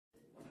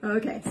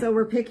Okay, so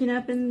we're picking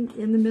up in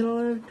the middle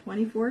of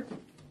 24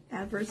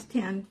 at verse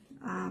 10.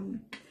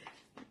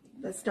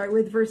 Let's start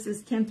with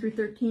verses 10 through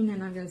 13,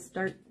 and I'm going to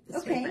start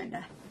this way,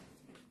 Brenda.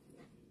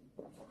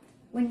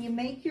 When you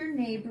make your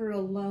neighbor a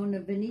loan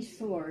of any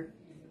sort,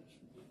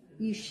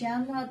 you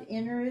shall not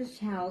enter his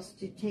house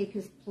to take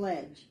his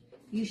pledge.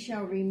 You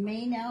shall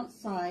remain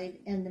outside,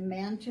 and the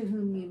man to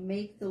whom you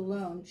make the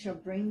loan shall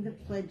bring the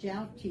pledge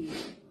out to you.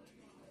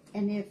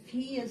 And if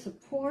he is a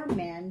poor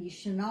man, you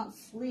shall not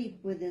sleep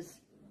with his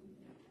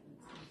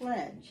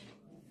pledge.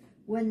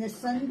 When the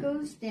sun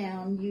goes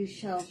down, you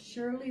shall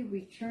surely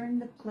return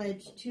the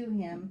pledge to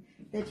him,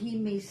 that he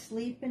may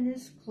sleep in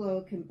his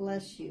cloak and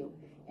bless you.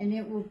 And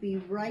it will be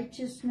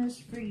righteousness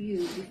for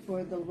you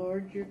before the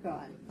Lord your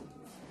God.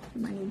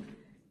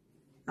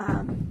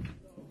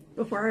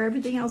 Before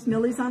everything else,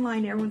 Millie's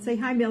online. Everyone say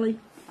hi, Millie.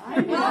 Hi,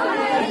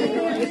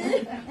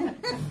 Millie.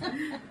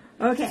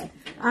 Okay.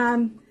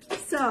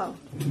 So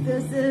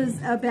this is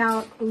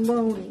about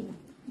loaning,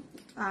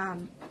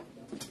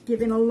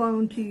 giving a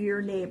loan to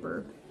your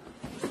neighbor.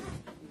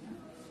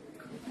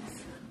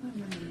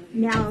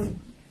 Now,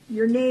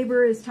 your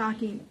neighbor is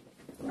talking,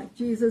 like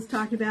Jesus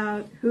talked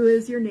about, who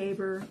is your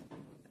neighbor?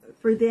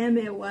 For them,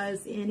 it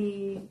was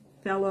any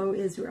fellow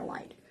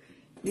Israelite.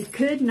 You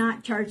could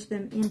not charge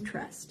them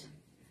interest,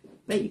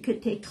 but you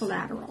could take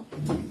collateral.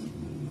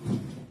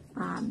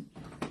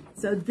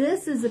 So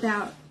this is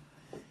about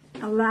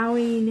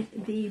allowing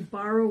the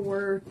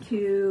borrower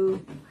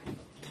to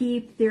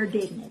keep their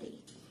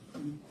dignity.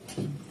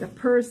 The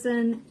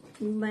person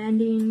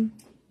lending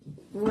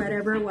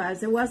whatever it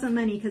wasn't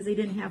money because they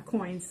didn't have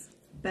coins,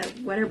 but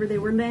whatever they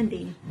were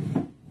lending,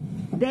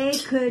 they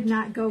could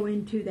not go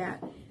into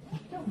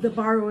the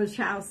borrower's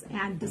house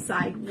and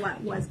decide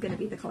what was going to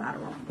be the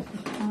collateral.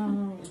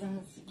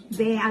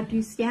 They had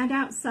to stand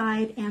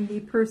outside, and the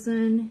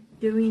person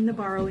doing the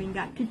borrowing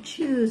got to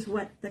choose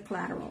what the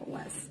collateral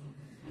was.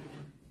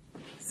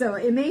 So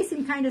it may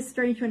seem kind of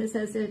strange when it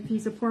says if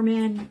he's a poor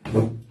man,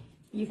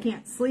 you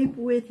can't sleep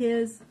with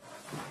his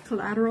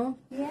collateral.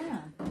 Yeah.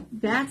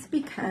 That's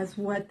because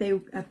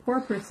a poor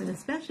person,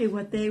 especially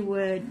what they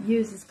would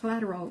use as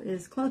collateral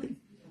is clothing.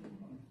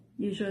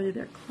 Usually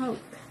their cloak.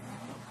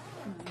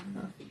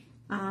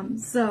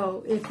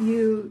 So if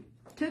you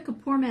took a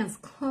poor man's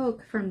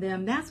cloak from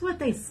them, that's what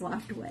they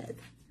slept with.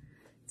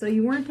 So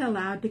you weren't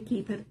allowed to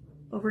keep it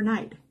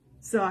overnight.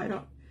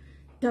 So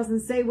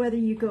doesn't say whether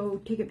you go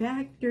take it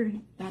back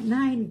at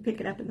night and pick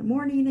it up in the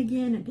morning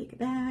again and take it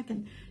back,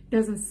 and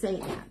doesn't say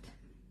that.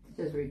 It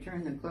says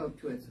return the cloak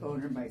to its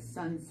owner by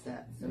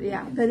sunset. So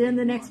yeah, but then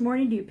the next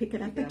morning, do you pick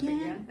it up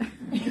again?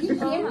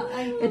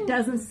 It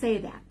doesn't say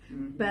that.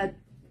 Mm-hmm. But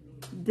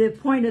the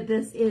point of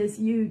this is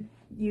you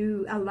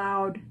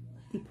allowed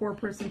the poor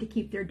person to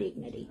keep their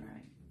dignity,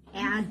 right,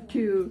 and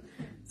to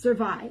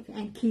survive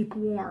and keep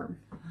warm.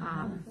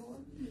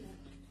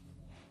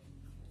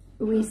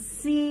 We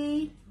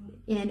see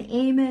in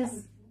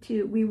Amos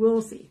 2, we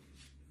will see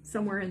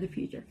somewhere in the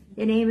future,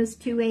 in Amos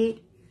 2:8,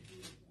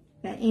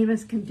 that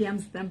Amos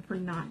condemns them for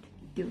not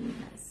doing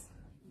this,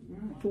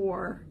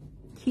 for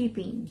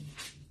keeping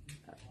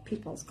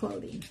people's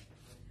clothing.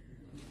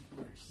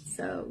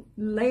 So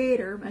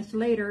later, much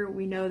later,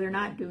 we know they're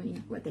not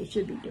doing what they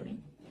should be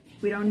doing.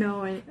 We don't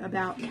know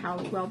about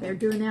how well they're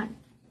doing that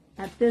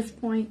at this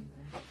point.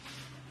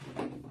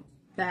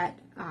 But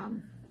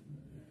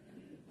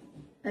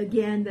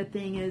again, the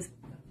thing is,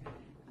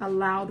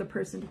 allow the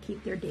person to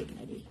keep their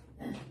dignity.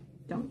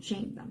 Don't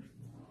shame them.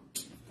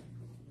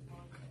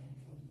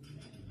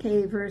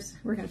 Okay,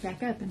 we're going to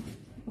back up and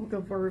we'll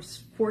go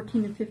verse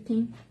 14 and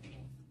 15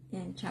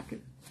 in chapter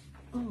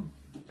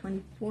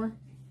 24.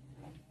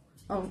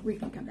 Oh, we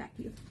can come back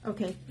to you.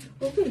 Okay.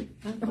 Okay.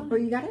 Oh,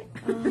 you got it?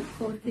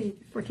 14.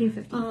 14,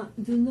 15.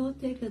 Do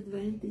not take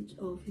advantage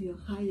of your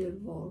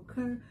hired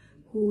worker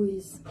who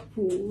is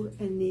poor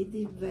and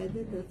needy,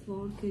 whether that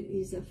worker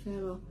is a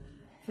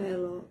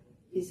fellow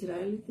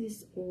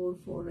Israelites or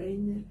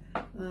foreigner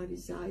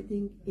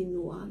residing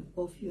in one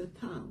of your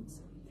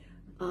towns.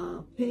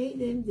 Pay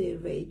them their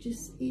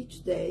wages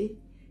each day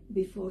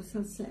before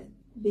sunset,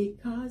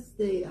 because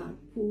they are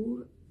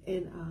poor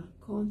and are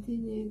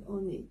continuing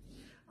on it.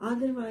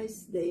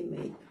 Otherwise, they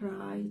may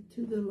cry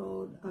to the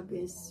Lord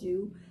against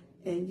you,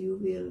 and you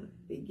will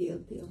be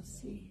guilty of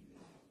sin.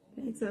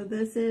 Okay, so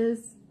this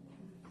is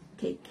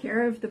take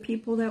care of the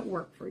people that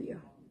work for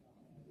you,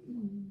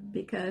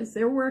 because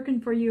they're working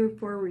for you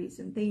for a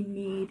reason. They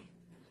need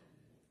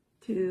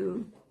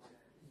to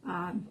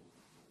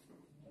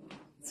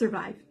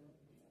survive,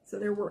 so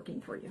they're working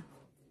for you.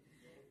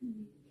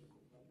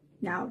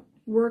 Now,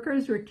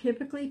 workers were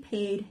typically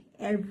paid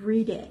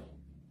every day,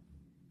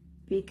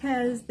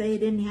 because they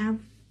didn't have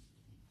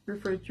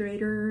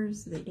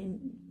refrigerators.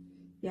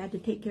 You had to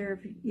take care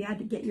of, you had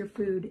to get your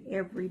food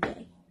every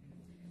day.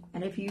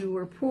 And if you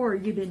were poor,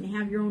 you didn't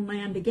have your own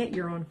land to get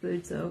your own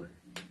food, so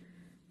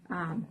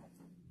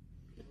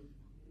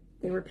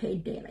they were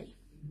paid daily.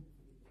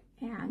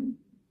 And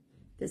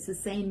this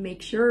is saying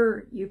make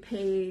sure you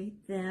pay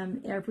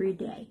them every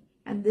day.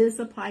 And this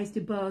applies to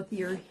both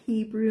your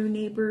Hebrew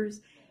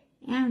neighbors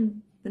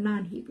and the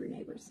non-Hebrew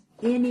neighbors.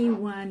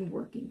 Anyone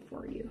working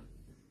for you.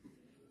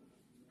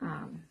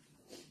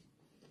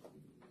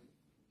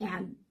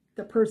 And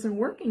the person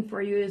working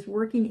for you is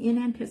working in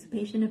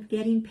anticipation of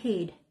getting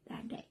paid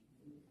that day.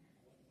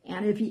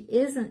 And if he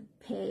isn't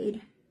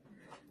paid,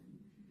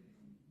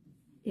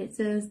 it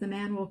says the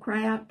man will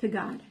cry out to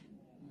God.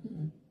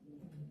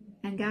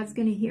 And God's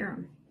going to hear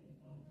him.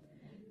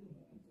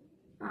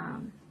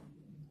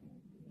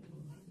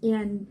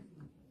 In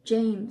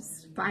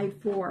James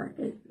 5:4,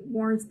 it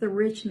warns the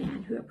rich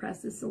man who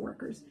oppresses the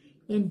workers.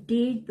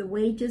 Indeed, the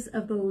wages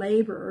of the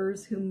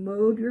laborers who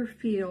mowed your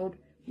field,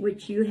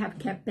 which you have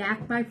kept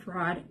back by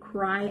fraud,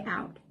 cry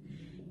out.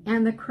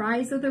 And the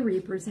cries of the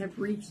reapers have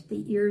reached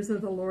the ears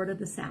of the Lord of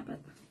the Sabbath.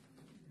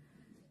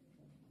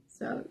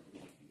 So,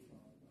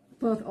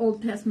 both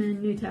Old Testament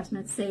and New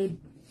Testament say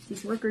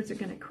these workers are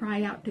going to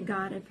cry out to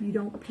God if you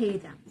don't pay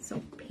them.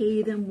 So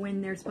pay them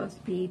when they're supposed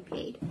to be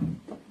paid.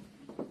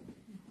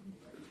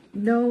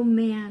 No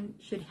man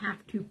should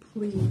have to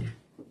plead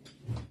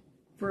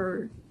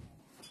for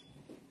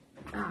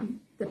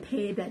the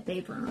pay that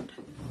they've earned.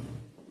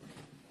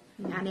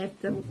 And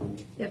if the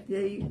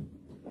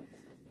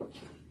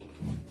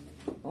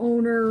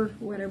owner,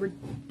 whatever,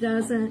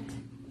 doesn't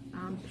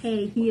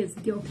pay, he is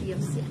guilty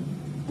of sin.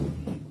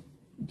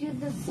 Do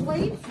the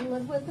slaves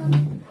live with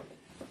them?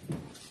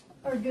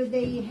 Or do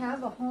they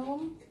have a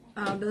home?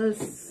 The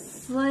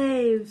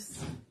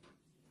slaves,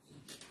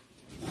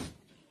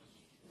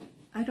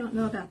 I don't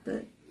know about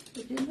the...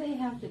 But didn't they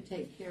have to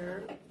take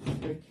care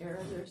of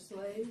their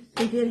slaves?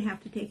 They did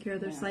have to take care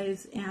of their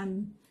slaves,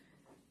 and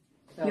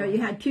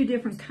you had two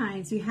different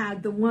kinds. You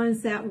had the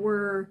ones that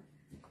were,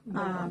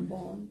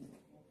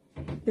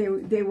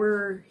 they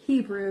were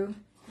Hebrew.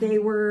 They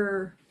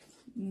were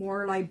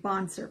more like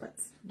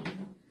bondservants.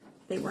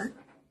 They weren't.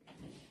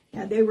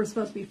 They were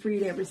supposed to be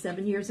freed every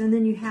 7 years, and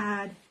then you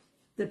had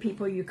the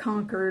people you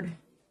conquered.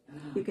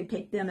 You could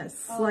take them as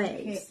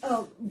slaves. Okay.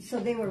 Oh, so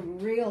they were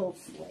real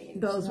slaves.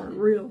 Those were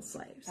real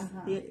slaves.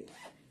 The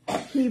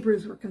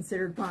Hebrews were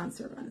considered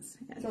bondservants.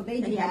 So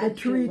they and you had had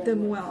to treat to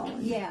them live well.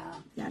 And, Yeah.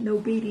 Yeah, no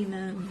beating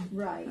them.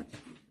 Right.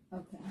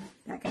 Okay.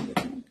 That kind of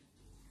thing.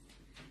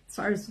 As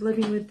far as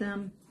living with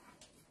them,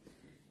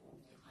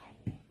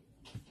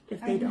 if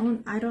they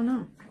don't, I don't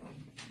know.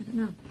 I don't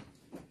know.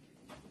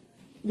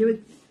 You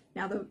would,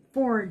 now the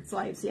foreign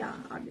slaves, yeah,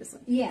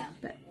 obviously. Yeah.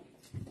 But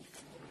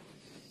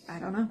I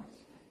don't know.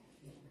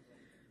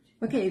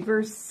 Okay,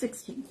 verse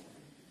 16.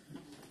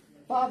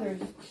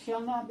 Fathers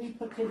shall not be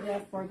put to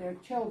death for their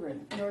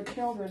children, nor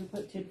children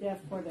put to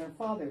death for their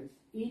fathers.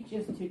 Each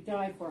is to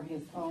die for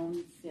his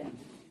own sin.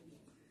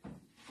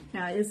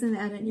 Now, isn't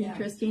that an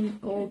interesting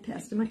Old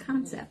Testament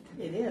concept?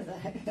 It is.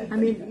 I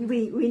mean,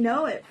 we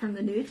know it from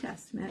the New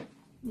Testament,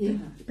 Yeah.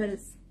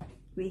 but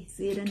we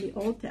see it in the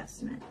Old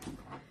Testament.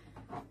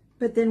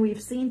 But then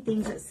we've seen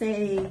things that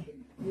say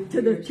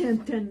to the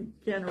 10th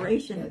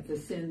generation. That the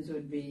sins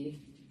would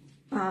be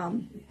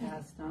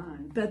passed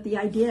on. But the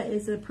idea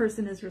is a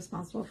person is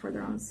responsible for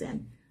their own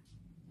sin.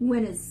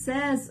 When it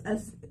says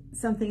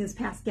something is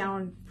passed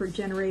down for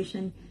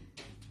generational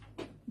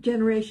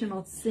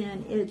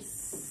sin,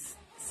 it's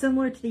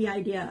similar to the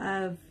idea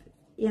of,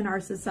 in our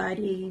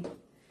society,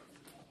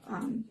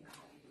 an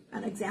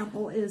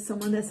example is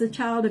someone that's a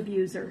child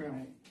abuser.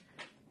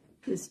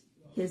 Right.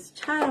 His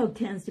child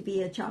tends to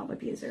be a child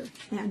abuser,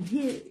 and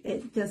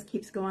it just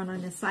keeps going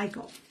on a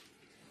cycle.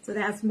 So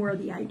that's more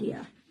the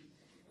idea.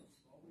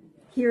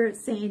 Here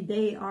it's saying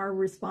they are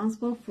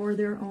responsible for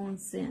their own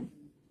sin.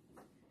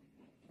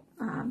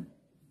 And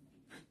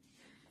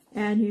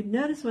you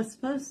notice what's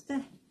supposed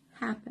to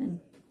happen.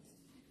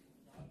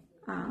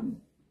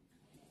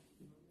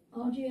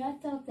 Audrey, I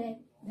thought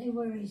that they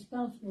were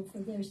responsible for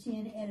their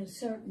sin at a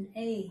certain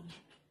age.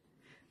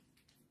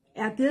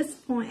 At this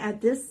point,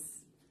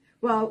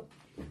 well,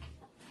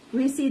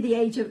 we see the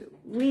age of,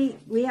 we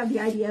have the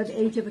idea of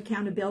age of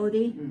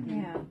accountability.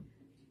 Mm-hmm. Yeah.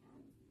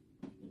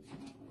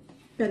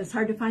 But it's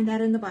hard to find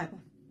that in the Bible.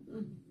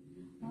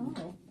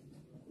 Oh.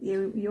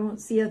 You won't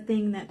see a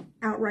thing that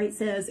outright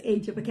says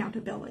age of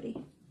accountability.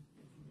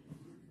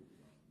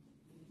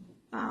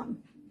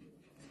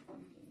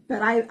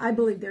 But I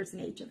believe there's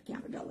an age of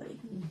accountability.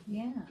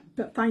 Yeah.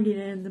 But finding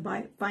it in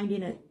the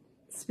finding it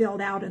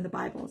spelled out in the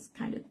Bible is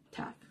kind of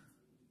tough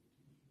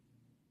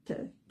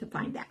to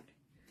find that.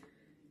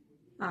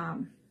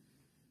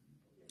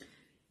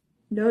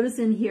 Notice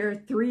in here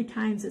 3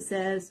 times it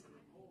says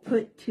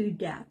put to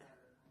death.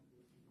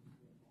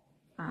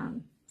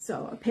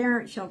 So a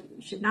parent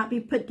should not be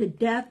put to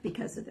death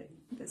because of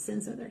the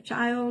sins of their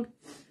child.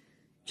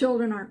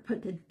 Children aren't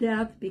put to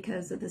death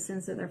because of the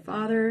sins of their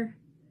father.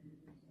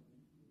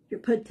 You're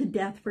put to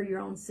death for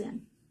your own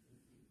sin.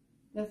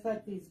 That's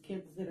like these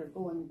kids that are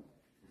going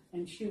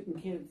and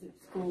shooting kids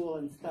at school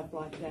and stuff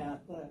like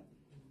that.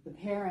 The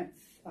parents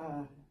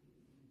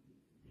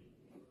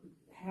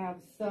have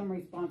some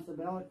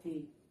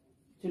responsibility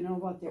to know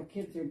what their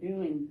kids are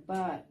doing,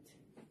 but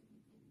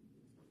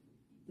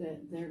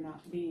that they're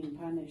not being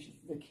punished.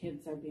 The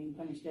kids are being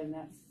punished, and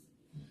that's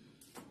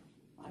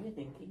my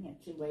thinking,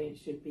 it's the way it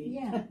should be.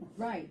 Yeah,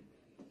 right.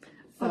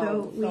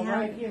 Although we so have,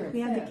 right here it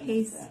we have the says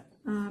case, that.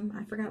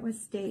 I forgot what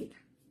state,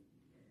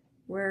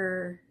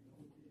 where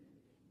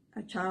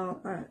a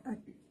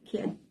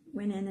kid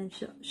went in and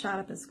shot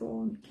up a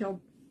school and killed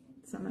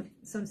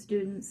some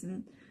students,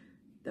 and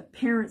the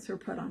parents were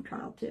put on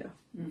trial too.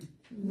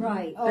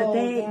 Right. But Oh,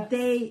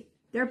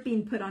 they're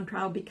being put on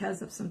trial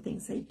because of some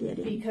things they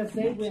did. Because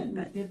they went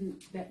and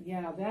didn't,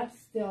 that's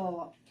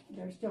still,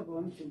 they're still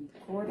going to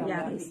court on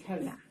that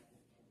because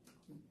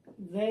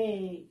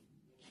they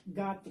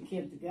got the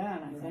kid the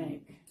gun, I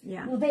think.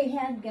 Yeah. Well, they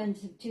had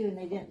guns too, and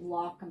they didn't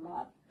lock them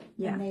up.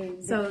 Yeah.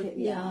 And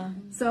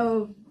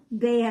So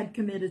they had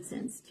committed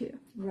sins too.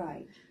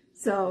 Right.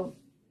 So,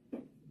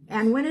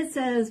 and when it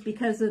says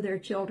because of their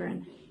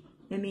children,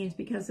 it means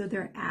because of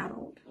their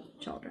adult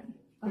children.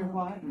 They're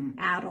what?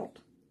 Adult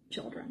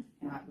children.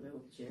 Not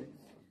little kids.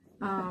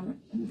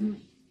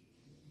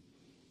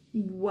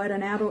 What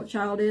an adult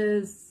child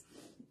is,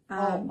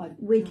 Adult.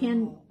 we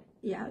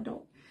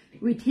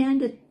tend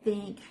to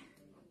think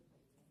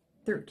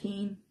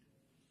 13,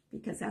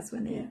 because that's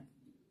when they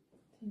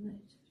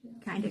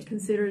kind of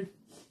considered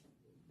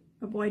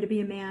a boy to be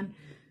a man,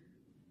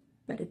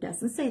 but it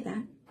doesn't say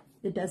that.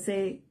 It does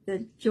say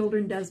the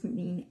children does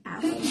mean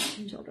adult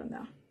children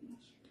though.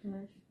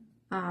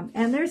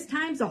 And there's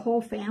times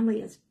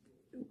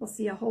we'll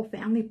see a whole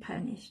family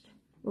punished.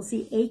 We'll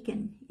see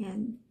Achan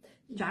in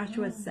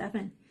Joshua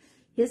 7.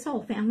 His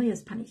whole family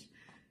is punished.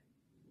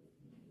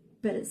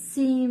 But it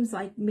seems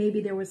like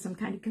maybe there was some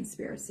kind of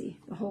conspiracy.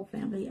 The whole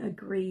family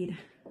agreed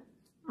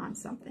on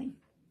something.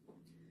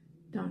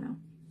 Don't know.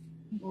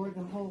 Or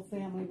the whole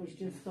family was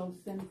just so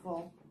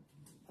sinful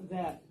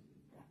that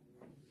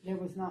there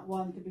was not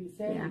one to be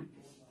saved.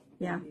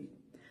 Yeah.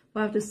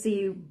 We'll have to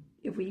see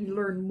if we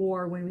learn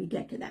more when we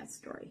get to that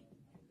story.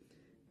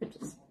 Which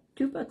is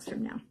 2 books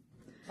from now.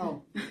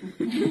 Oh.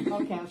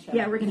 Okay, I'll shut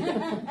Yeah, up. we're going to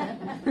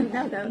get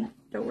No,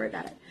 don't worry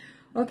about it.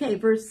 Okay,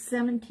 verse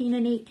 17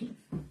 and 18.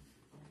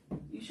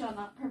 You shall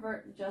not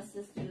pervert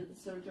justice due to the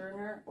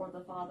sojourner or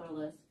the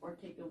fatherless, or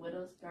take a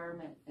widow's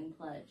garment in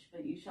pledge.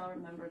 But you shall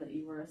remember that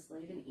you were a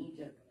slave in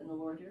Egypt, and the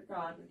Lord your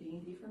God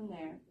redeemed you from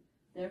there.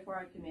 Therefore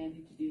I command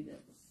you to do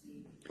this.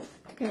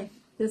 Okay,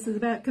 this is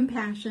about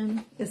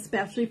compassion,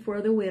 especially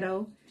for the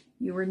widow.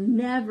 You were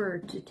never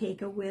to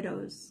take a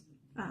widow's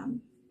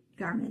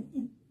garment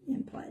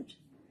in pledge,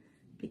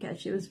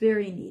 because she was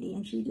very needy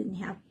and she didn't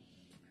have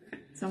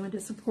someone to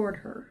support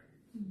her.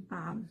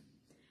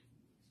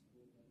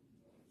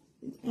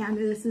 And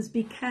this is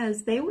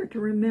because they were to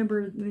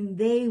remember when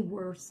they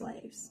were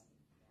slaves.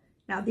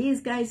 Now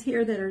these guys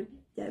here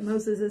that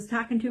Moses is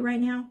talking to right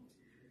now,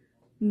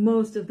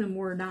 most of them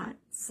were not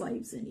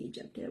slaves in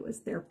Egypt. It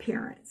was their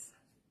parents.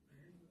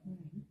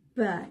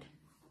 But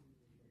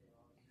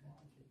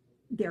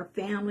their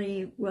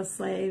family was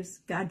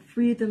slaves. God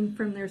freed them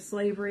from their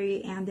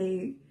slavery, and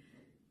they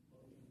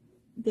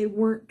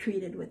weren't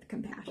treated with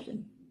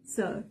compassion.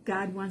 So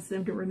God wants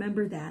them to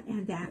remember that,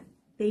 and that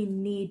they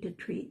need to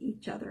treat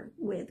each other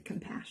with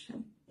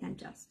compassion and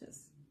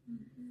justice.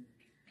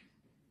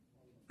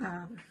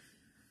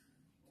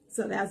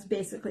 So that's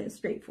basically a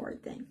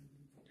straightforward thing.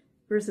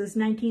 Verses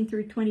 19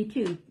 through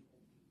 22.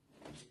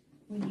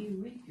 When you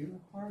reap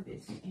your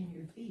harvest in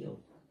your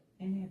field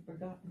and have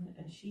forgotten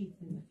a sheaf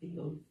in the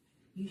field,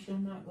 you shall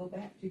not go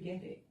back to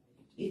get it.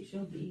 It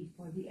shall be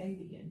for the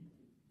alien,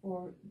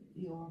 for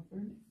the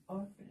orphan,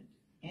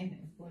 and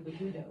for the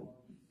widow,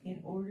 in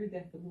order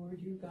that the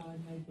Lord your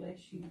God may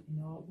bless you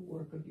in all the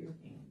work of your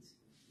hands.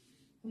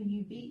 When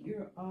you beat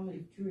your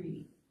olive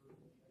tree,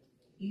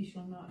 you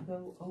shall not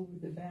go over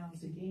the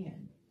boughs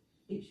again.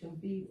 It shall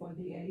be for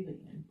the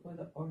alien, for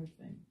the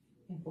orphan,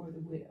 and for the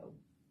widow.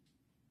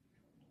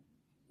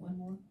 One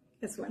more?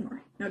 That's one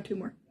more. No, 2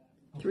 more.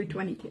 Through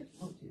 22.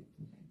 Oh, 2. Okay.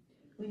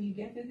 When you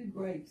gather the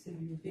grapes of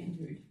your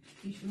vineyard,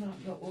 you shall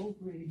not go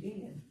over it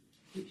again.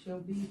 It shall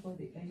be for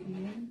the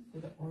alien,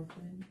 for the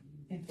orphan,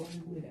 and for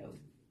the widow.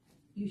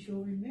 You shall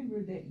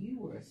remember that you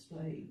were a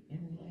slave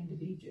in the land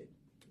of Egypt.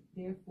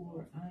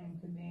 Therefore, I am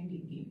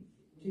commanding you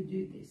to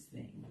do this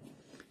thing.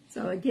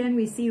 So again,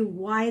 we see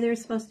why they're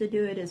supposed to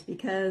do it is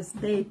because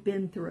they've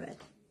been through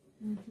it.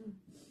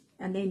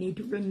 And they need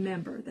to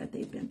remember that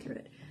they've been through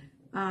it.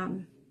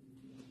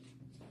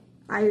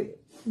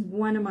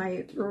 One of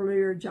my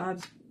earlier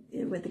jobs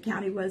with the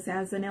county was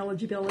as an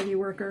eligibility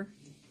worker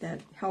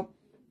that helped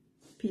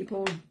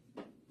people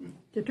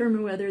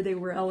determine whether they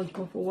were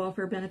eligible for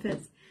welfare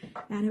benefits.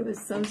 And it was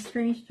so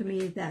strange to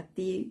me that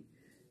you'd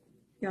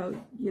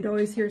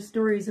always hear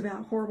stories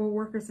about horrible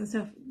workers and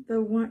stuff. The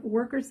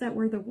workers that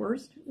were the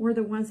worst were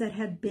the ones that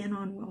had been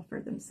on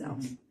welfare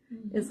themselves.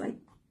 It's like,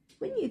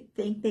 wouldn't you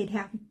think they'd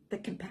have the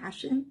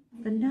compassion?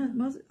 But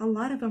no, a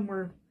lot of them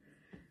were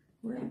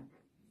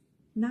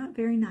not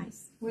very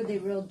nice. Were they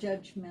real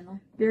judgmental?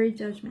 Very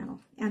judgmental.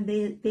 And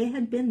they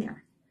had been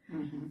there.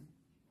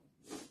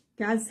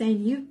 God's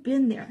saying, you've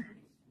been there.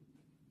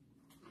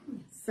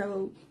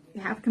 So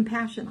have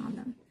compassion on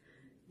them.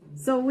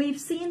 So we've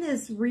seen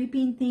this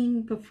reaping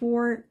thing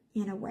before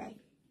in a way.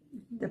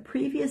 The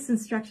previous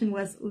instruction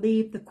was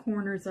leave the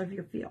corners of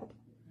your field.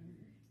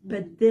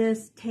 But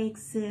this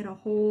takes it a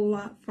whole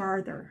lot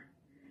farther.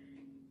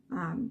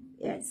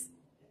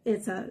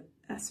 It's a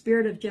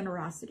spirit of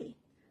generosity.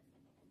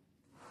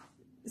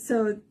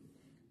 So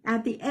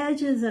at the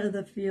edges of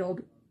the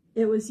field,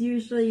 it was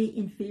usually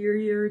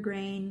inferior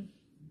grain,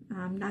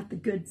 not the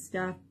good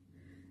stuff.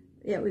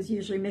 It was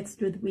usually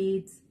mixed with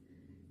weeds.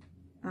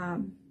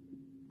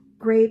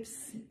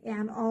 Grapes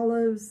and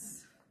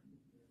olives,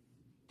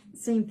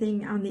 same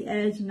thing on the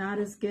edge, not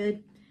as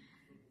good.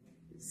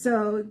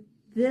 So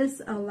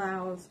this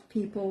allows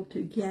people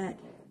to get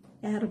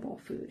edible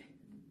food.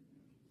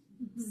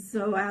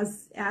 So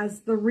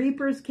as the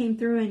reapers came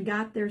through and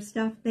got their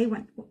stuff, they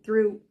went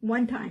through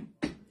one time,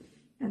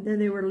 and then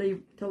they were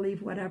to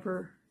leave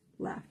whatever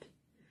left.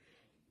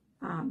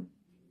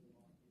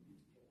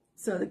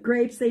 So the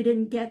grapes they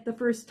didn't get the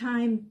first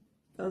time,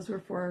 those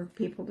were for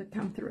people to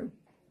come through.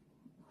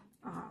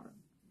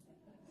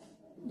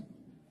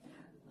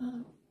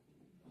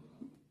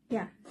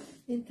 Yeah.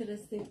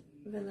 Interesting.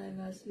 When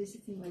I was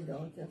visiting my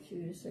daughter a few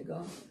years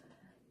ago,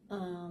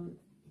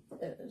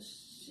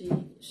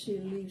 she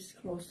lives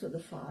close to the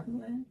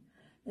farmland,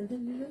 and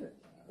then we were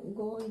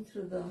going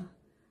through the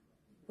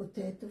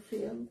potato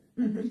field,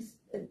 and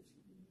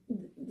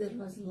there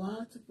was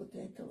lots of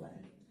potato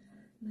land.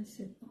 And I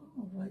said,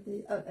 "Oh, why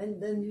they?"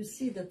 And then you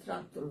see the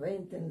tractor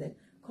went and they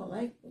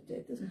collect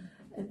potatoes,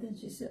 and then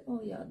she said,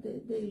 "Oh yeah,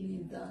 they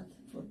leave that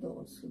for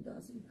those who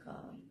doesn't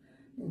have,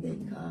 and they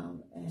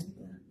come and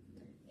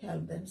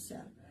help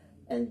themselves."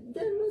 And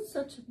they're not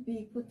such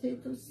big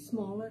potatoes,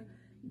 smaller,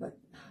 but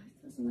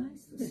it was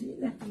nice to see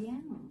that.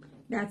 Yeah.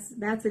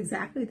 That's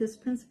exactly this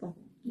principle.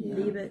 Yeah.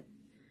 Leave it.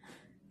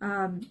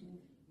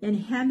 In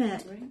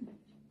Hemet,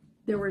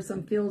 there were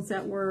some fields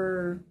that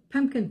were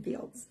pumpkin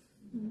fields.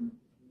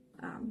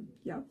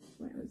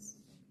 When it was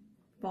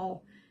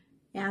fall,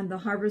 and the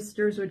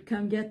harvesters would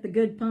come get the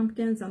good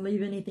pumpkins and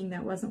leave anything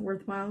that wasn't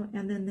worthwhile,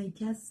 and then they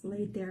just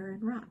laid there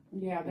and rot.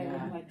 Yeah, they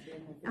wouldn't let you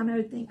in the And I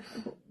would think,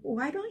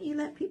 why don't you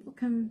let people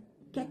come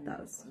get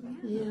those?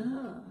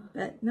 Yeah.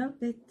 But no,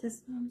 they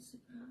just, I'm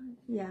surprised.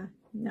 yeah,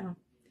 no.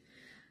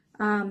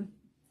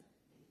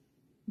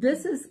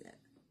 This is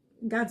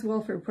God's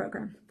welfare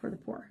program for the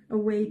poor, a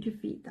way to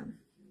feed them.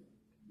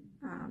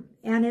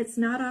 And it's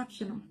not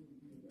optional.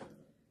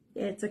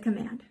 It's a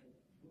command.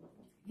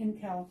 In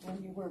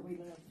California where we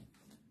live,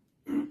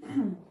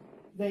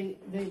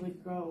 they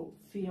would grow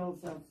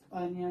fields of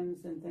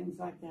onions and things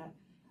like that.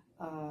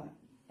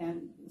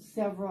 And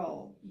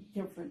several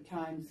different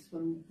times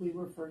when we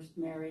were first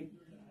married,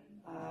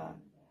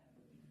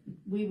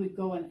 we would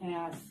go and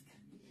ask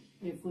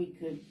if we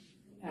could,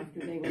 after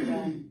they were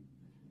done,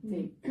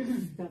 take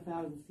stuff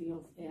out of the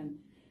fields. And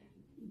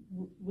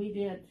we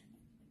did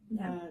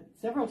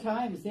several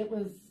times. It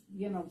was,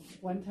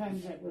 one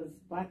time it was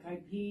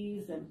black-eyed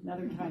peas, and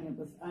another time it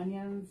was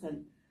onions,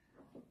 and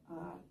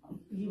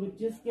you would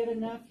just get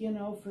enough,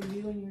 for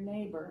you and your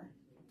neighbor.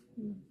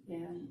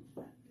 And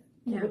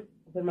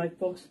when my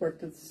folks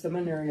worked at the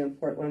seminary in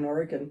Portland,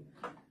 Oregon,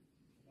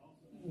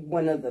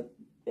 one of the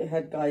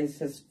head guys,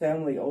 his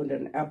family owned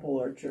an apple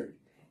orchard,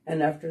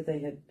 and after they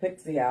had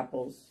picked the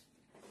apples,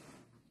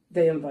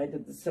 they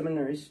invited the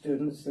seminary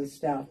students and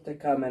staff to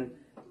come and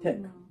pick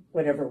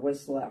whatever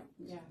was left.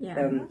 Yeah.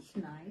 And That's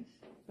nice.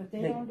 But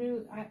they don't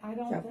do, I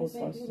don't think they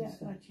applesauce do and that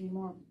stuff. much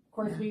anymore. Of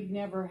course, we've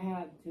never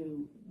had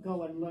to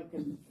go and look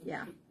and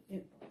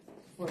it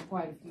for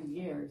quite a few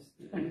years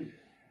and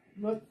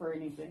look for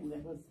anything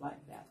that was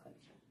like that. But,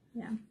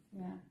 Yeah.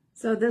 Yeah.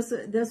 So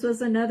this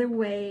was another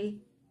way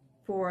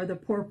for the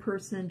poor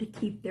person to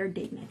keep their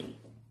dignity.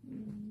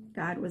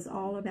 God was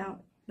all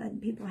about letting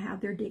people have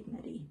their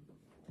dignity.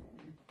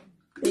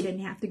 They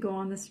didn't have to go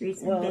on the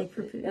streets and beg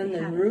for food. And They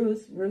then had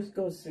it. Ruth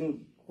goes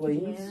and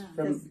gleans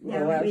from Yeah,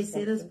 Moab. we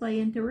see this play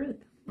into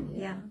Ruth.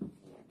 Yeah.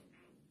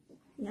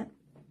 Yep.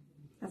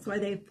 That's why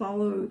they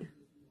followed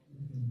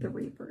the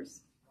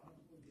reapers,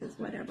 because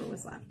whatever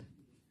was left,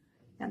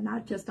 and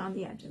not just on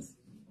the edges.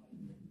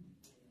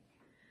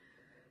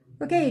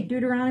 Okay,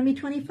 Deuteronomy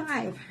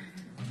 25,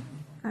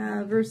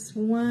 verse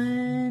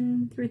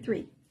 1 through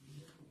 3.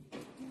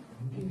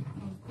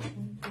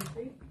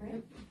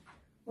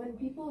 When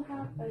people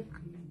have a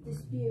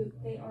dispute,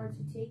 they are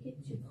to take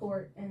it to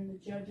court, and the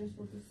judges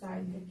will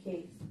decide the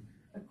case,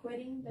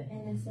 acquitting the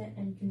innocent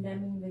and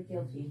condemning the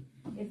guilty.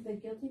 If the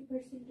guilty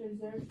person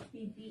deserves to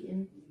be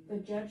beaten, the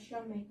judge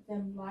shall make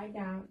them lie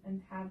down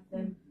and have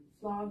them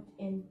flogged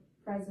in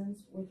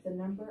presence with the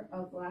number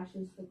of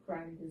lashes the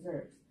crime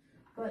deserves.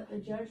 But the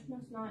judge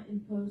must not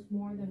impose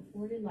more than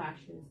 40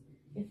 lashes.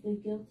 If the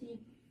guilty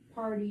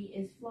party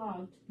is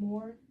flogged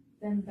more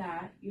than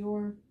that,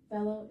 your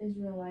fellow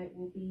Israelite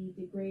will be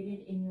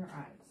degraded in your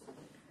eyes.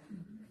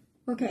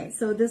 Okay,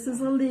 so this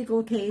is a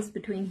legal case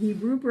between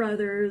Hebrew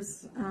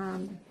brothers.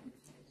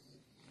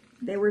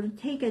 They were to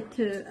take it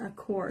to a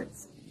court.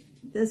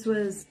 This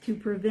was to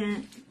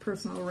prevent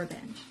personal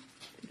revenge,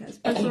 because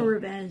personal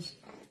revenge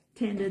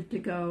tended to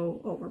go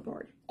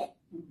overboard.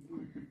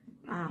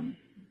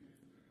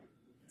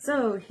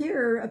 So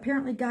here,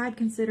 apparently God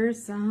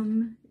considers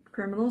some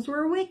criminals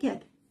were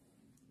wicked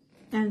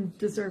and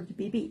deserved to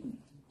be beaten.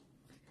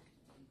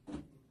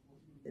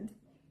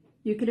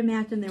 You could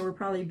imagine there were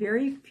probably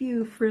very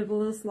few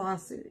frivolous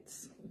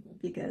lawsuits,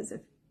 because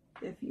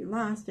if you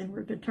lost and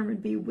were determined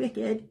to be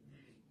wicked,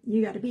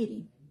 you got a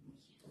beating.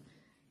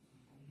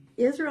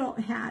 Israel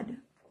had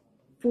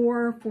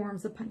 4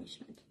 forms of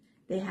punishment.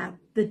 They had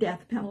the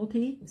death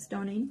penalty,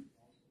 stoning,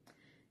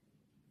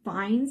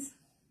 fines,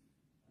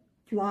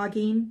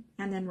 flogging,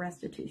 and then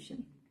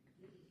restitution.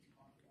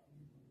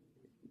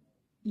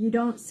 You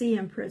don't see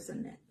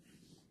imprisonment.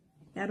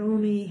 That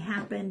only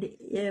happened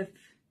if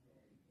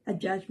a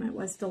judgment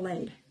was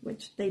delayed,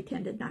 which they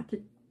tended not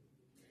to.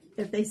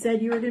 If they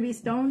said you were going to be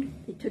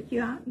stoned, they took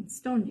you out and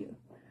stoned you.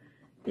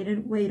 They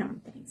didn't wait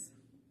on things.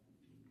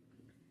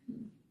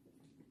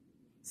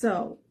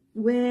 So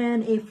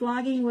when a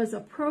flogging was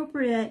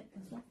appropriate,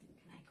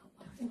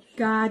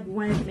 God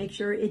wanted to make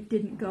sure it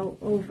didn't go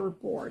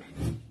overboard.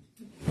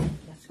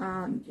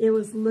 It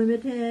was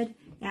limited,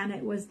 and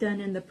it was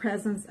done in the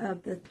presence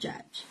of the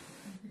judge.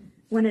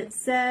 When it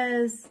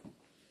says,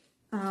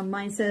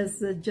 mine says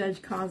the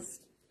judge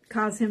caused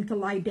him to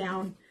lie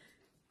down,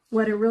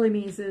 what it really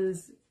means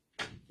is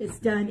it's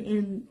done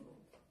in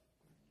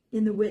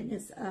the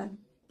witness of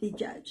the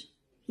judge.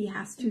 He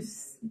has to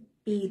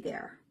be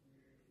there.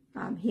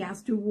 He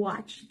has to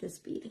watch this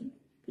beating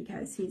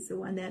because he's the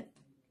one that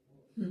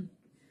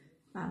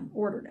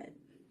ordered it.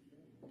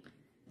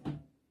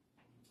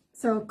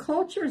 So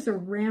cultures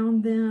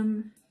around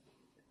them,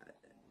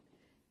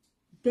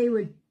 they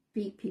would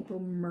beat people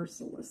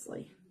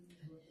mercilessly.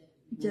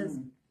 Just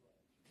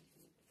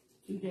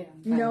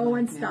no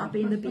one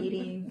stopping the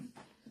beating.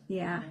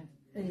 Yeah.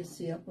 And you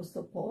see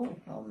Apostle Paul,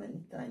 how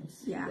many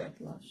times he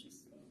got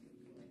lashes.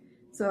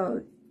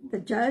 So the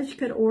judge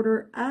could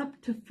order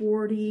up to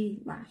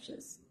 40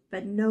 lashes,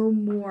 but no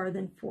more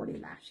than 40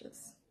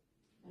 lashes.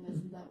 And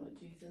isn't that what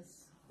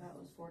Jesus got,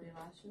 was 40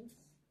 lashes?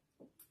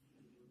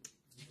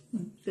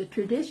 The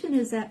tradition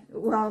is that,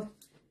 well,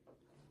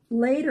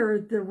 later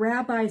the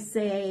rabbis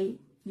say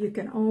you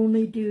can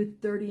only do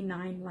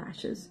 39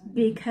 lashes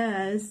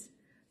because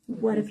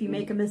what if you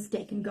make a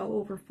mistake and go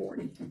over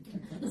 40?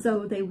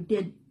 So they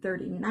did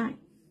 39.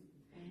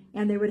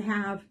 And they would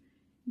have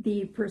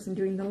the person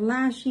doing the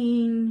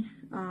lashing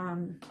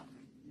and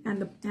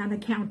the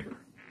counter.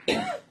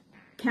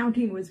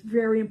 Counting was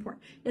very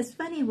important. It's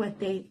funny what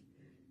they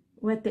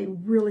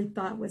really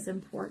thought was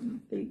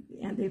important.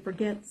 They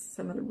forget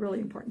some of the really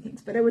important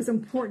things. But it was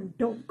important.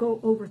 Don't go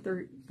over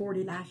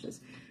 40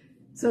 lashes.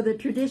 So the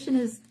tradition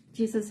is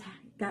Jesus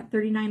got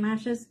 39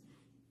 lashes,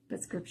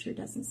 but Scripture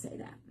doesn't say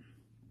that.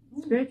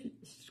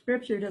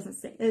 Scripture doesn't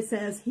say. It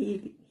says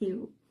he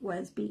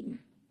was beaten.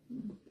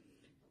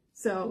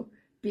 So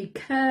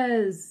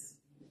because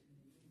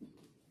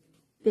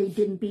they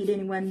didn't beat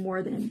anyone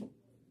more than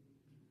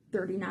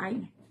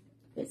 39,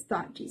 it's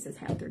thought Jesus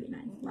had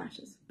 39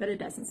 lashes, but it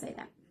doesn't say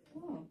that.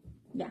 Oh.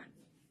 Yeah.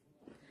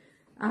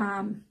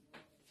 And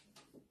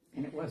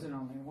it wasn't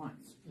only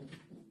once.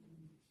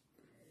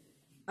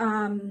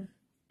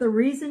 The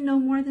reason no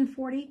more than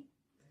 40,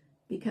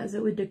 because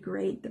it would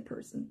degrade the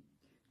person.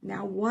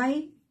 Now,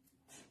 why?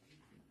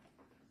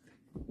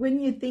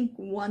 Wouldn't you think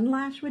one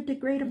lash would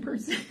degrade a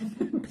person?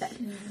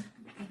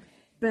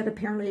 but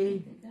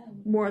apparently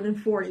more than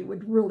 40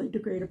 would really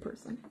degrade a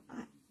person.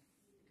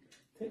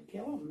 Could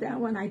kill them. That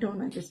one I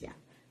don't understand.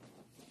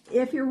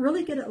 If you're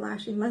really good at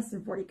lashing, less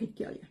than 40 could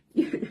kill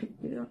you.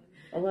 You know?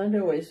 Well, I'd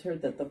always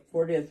heard that the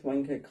 40th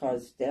one could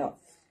cause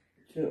death,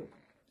 too.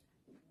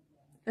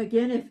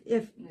 Again,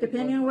 if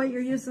depending on what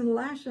you're using to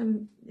lash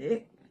them,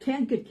 it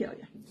could kill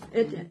you.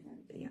 It did.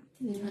 Yeah.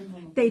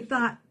 They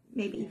thought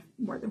maybe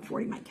more than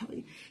 40 might kill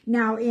you.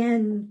 Now,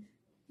 in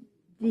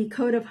the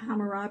Code of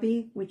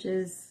Hammurabi, which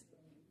is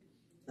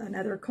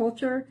another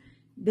culture,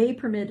 they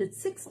permitted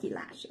 60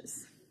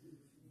 lashes.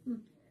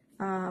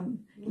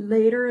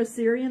 Later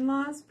Assyrian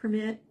laws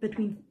permit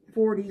between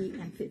 40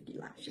 and 50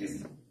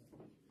 lashes.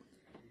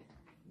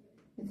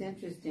 It's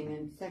interesting,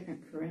 in 2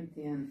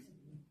 Corinthians,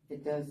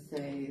 it does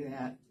say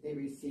that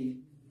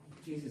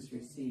Jesus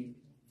received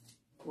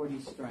 40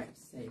 stripes,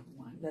 save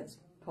one. That's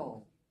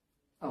Paul.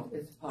 Oh,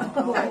 it's Paul.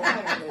 Oh,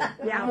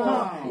 Yeah,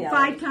 Paul. Yeah.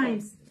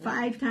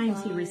 Five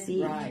times he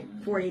received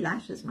 40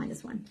 lashes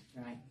minus one.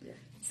 Right.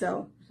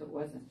 So it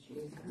wasn't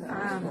Jesus.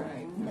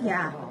 Right.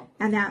 Yeah,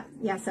 and that,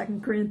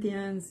 2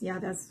 Corinthians,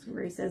 that's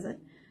where he says it.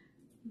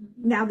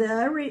 Now,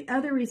 the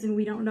other reason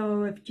we don't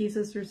know if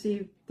Jesus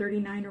received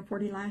 39 or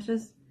 40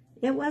 lashes,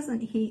 it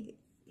wasn't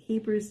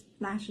Hebrews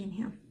lashing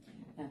him.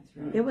 That's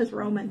right. It was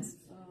Romans.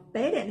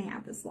 They didn't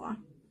have this law.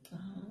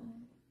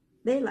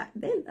 They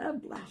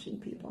loved lashing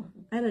people.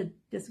 I had a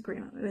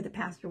disagreement with the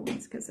pastor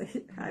once because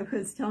I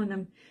was telling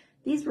them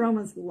these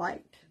Romans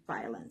liked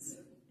violence.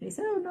 And he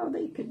said, "Oh no,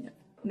 they couldn't.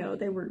 No,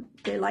 they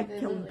liked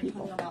killing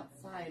people."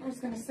 I was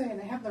going to say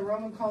they have the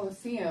Roman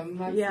Colosseum.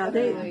 That's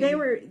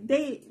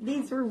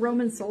these were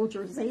Roman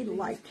soldiers. They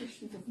liked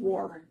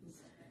war.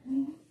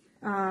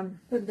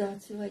 But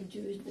that's why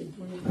Jewish, they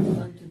wouldn't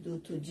want to do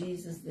to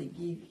Jesus, they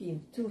give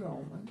him to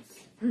Romans.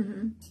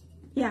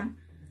 Yeah,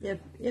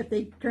 if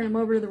they turn him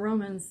over to the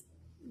Romans,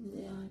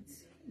 Yeah,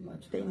 it's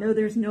much they harder. know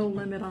there's no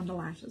limit on the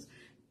lashes.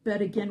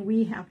 But again,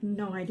 we have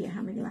no idea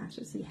how many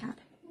lashes he had.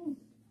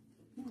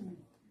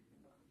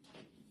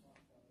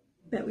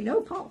 But we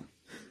know Paul.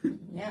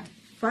 Yeah.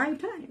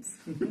 5 times.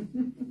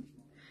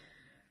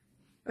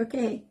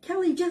 Okay,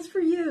 Kelly, just for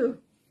you.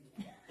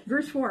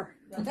 Verse 4.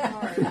 That's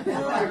hard.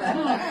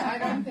 I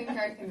don't think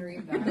I can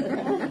read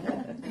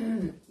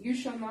that. You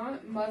shall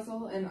not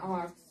muzzle an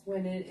ox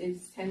when it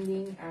is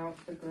tending out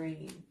the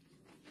grain.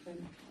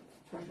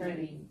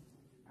 Treading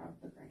out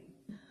the grain.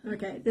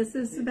 Okay, this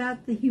is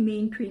about the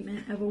humane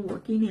treatment of a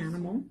working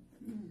animal.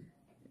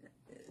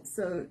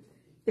 So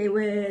they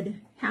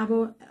would have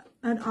an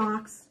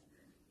ox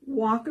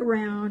walk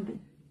around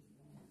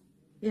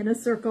in a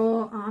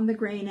circle on the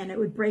grain, and it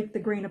would break the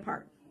grain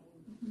apart.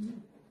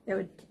 It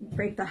would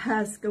break the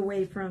husk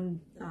away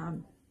from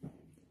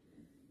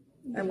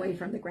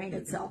the grain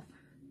itself.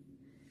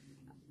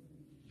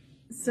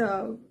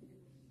 So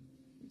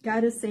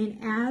God is saying,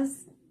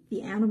 as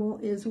the animal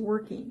is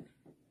working,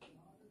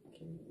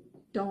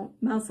 don't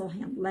muzzle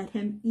him. Let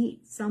him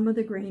eat some of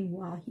the grain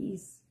while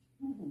he's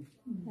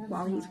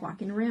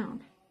walking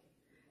around.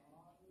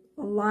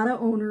 A lot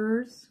of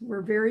owners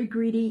were very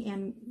greedy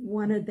and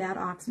wanted that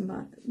ox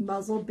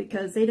muzzled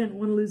because they didn't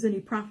want to lose any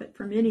profit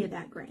from any of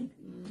that grain.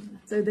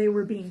 So they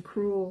were being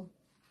cruel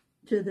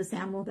to this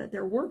animal that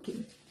they're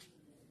working.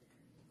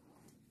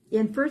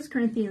 In 1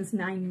 Corinthians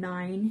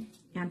 9:9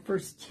 and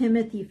 1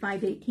 Timothy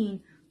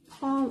 5:18,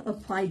 Paul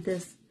applied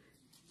this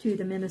to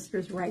the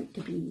minister's right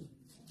to be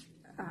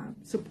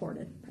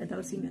supported by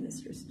those he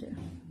ministers to.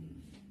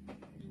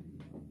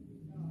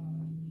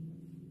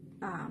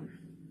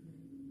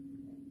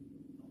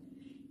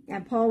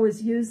 And Paul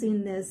was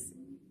using this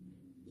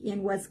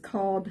in what's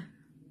called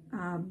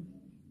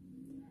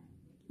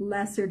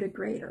lesser to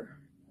greater.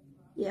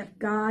 If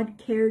God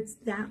cares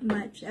that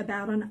much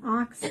about an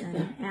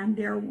oxen and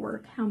their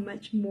work, how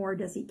much more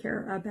does he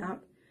care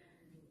about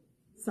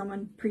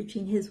someone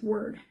preaching his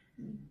word?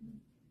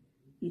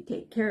 You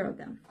take care of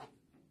them.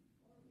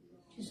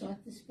 Just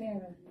like the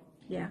sparrow.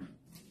 Yeah.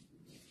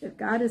 If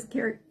God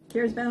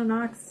cares about an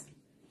ox,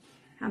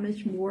 how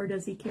much more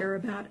does he care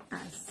about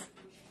us?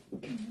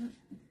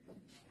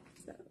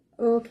 So,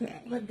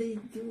 okay. What they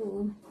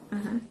do,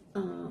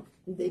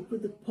 they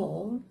put the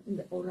pole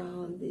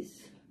around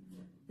this,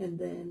 and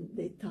then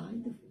they tie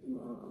the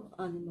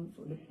animal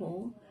for the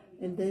pole,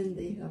 and then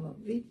they have a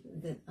whip,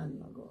 that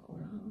animal go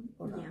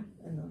around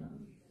and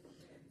around.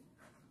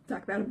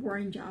 Talk about a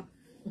boring job.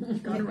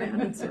 Going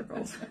around in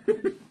circles.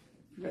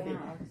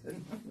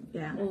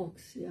 Yeah.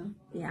 Ox, yeah.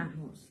 Yeah.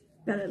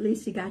 But at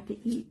least he got to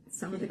eat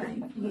some of the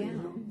grain. Yeah.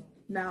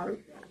 Now,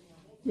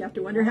 you have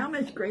to wonder how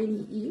much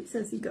grain he eats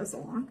as he goes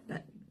along,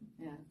 but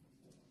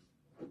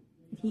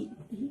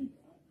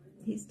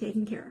he's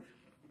taken care of.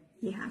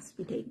 He has to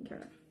be taken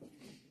care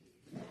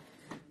of.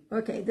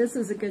 Okay, this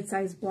is a good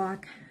size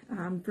block,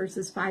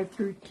 verses 5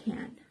 through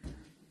 10.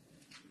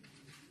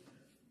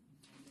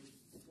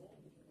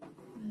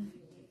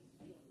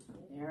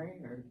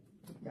 Mary or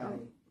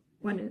Golly?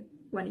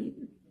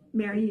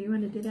 Mary, you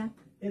want to do that?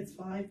 It's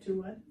 5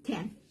 to what?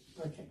 10.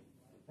 Okay.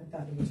 I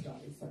thought it was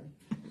Dolly, sorry.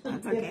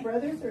 That's okay. If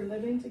brothers are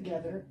living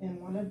together and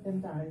one of them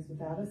dies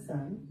without a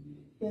son,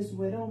 his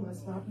widow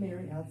must not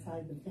marry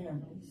outside the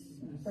family.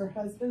 Her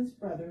husband's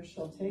brother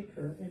shall take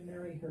her and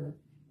marry her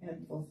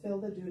and fulfill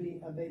the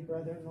duty of a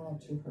brother-in-law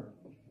to her.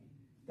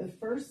 The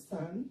first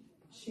son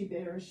she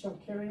bears shall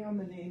carry on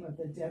the name of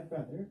the dead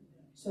brother,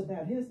 so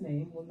that his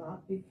name will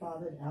not be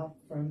blotted out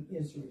from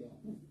Israel.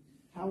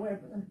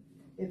 However,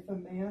 if a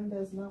man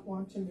does not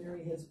want to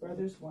marry his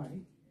brother's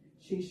wife,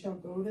 she shall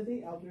go to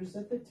the elders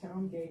at the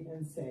town gate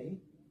and say,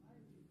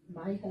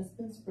 my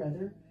husband's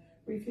brother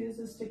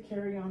refuses to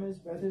carry on his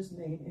brother's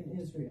name in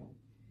Israel.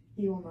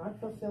 He will not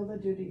fulfill the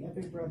duty of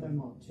a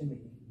brother-in-law to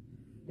me.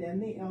 Then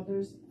the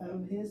elders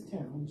of his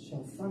town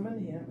shall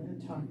summon him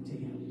and talk to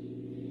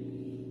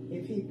him.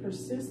 If he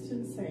persists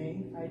in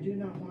saying, I do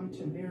not want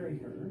to marry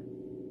her,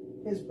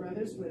 his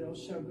brother's widow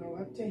shall go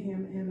up to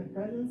him in the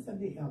presence of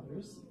the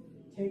elders,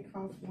 take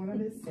off one of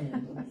his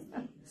sandals,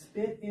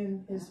 spit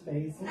in his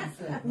face, and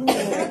say,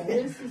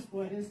 this is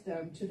what is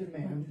done to the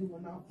man who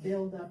will not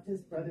build up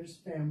his brother's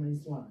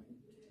family's line.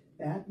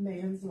 That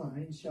man's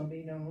line shall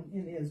be known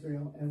in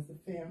Israel as the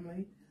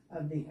family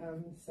of the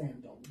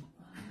unsandaled.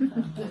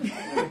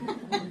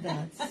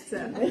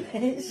 So,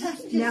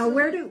 now,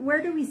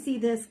 where do we see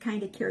this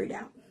kind of carried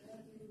out?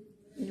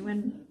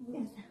 Anyone?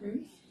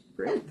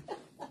 Ruth?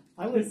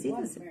 I would see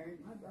this. marry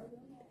my brother.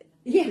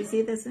 Yeah. You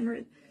see this in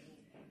Ruth?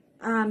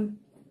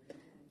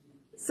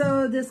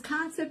 So this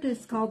concept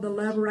is called the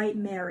levirate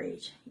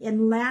marriage.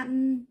 In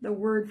Latin, the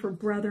word for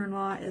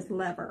brother-in-law is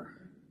lever.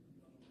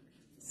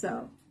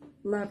 So,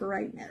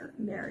 levirate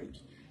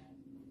marriage.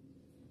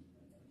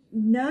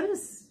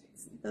 Notice,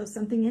 though,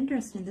 something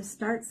interesting. This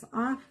starts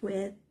off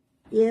with,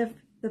 if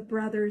the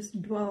brothers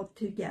dwell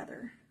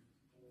together.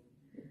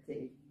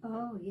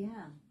 Oh,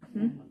 yeah.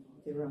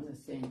 They were on the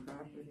same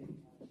property.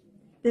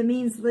 That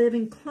means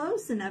living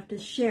close enough to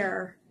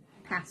share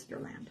pasture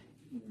land.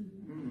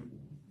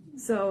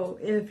 So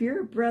if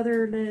your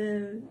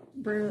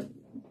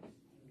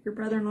your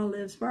brother-in-law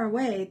lives far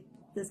away,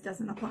 this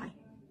doesn't apply.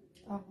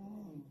 Oh.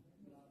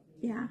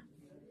 Yeah.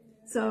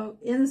 So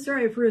in the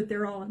story of Ruth,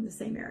 they're all in the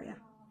same area.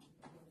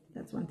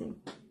 That's one thing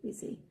we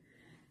see.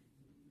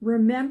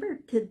 Remember,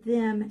 to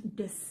them,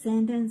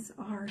 descendants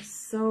are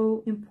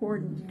so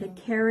important to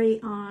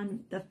carry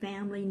on the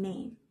family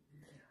name.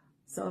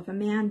 So if a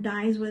man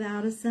dies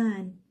without a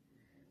son,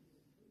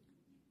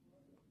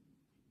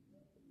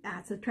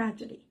 that's a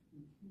tragedy.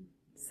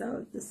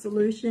 So the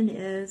solution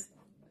is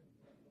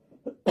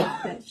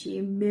that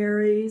she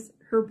marries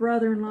her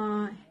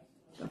brother-in-law.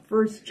 The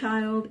first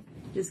child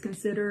is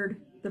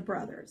considered the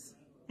brother's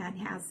and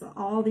has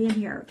all the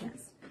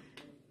inheritance.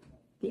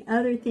 The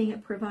other thing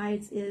it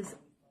provides is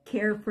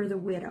care for the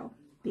widow,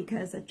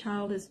 because a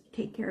child is to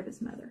take care of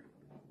his mother.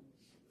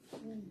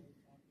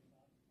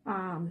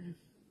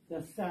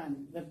 The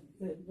son, the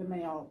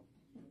male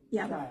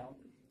child.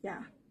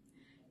 Yeah.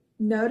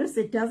 Notice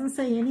it doesn't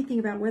say anything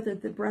about whether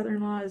the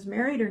brother-in-law is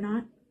married or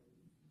not.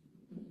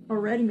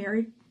 Already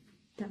married.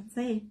 Doesn't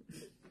say.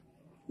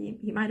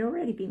 He might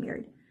already be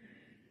married.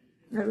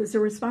 It was a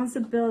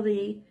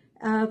responsibility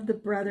of the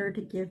brother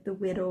to give the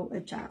widow a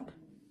child.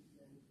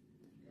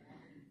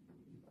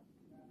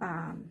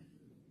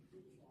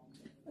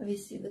 We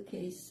see the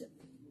case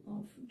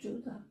of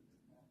Judah.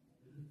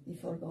 He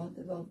forgot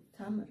about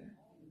Tamar.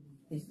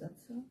 Is that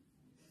so?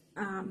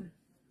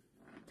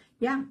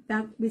 Yeah,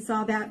 we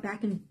saw that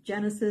back in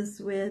Genesis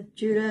with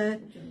Judah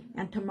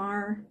and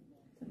Tamar.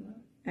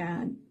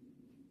 And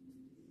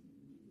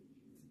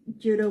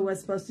Judah was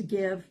supposed to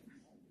give,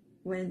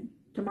 when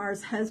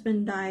Tamar's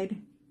husband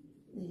died,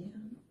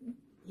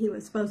 he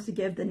was supposed to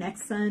give the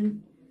next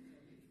son,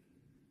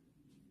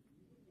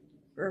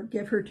 or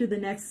give her to the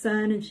next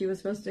son, and she was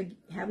supposed to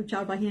have a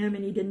child by him,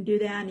 and he didn't do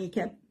that,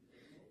 and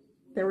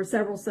there were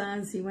several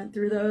sons, he went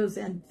through those,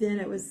 and then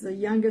it was the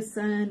youngest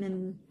son,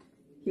 and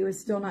he was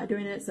still not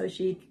doing it, so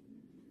she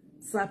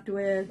slept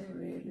with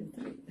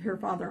her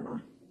father-in-law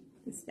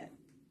instead.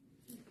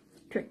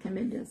 Tricked him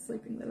into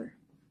sleeping with her.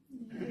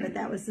 But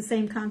that was the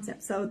same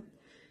concept. So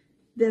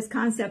this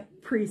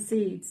concept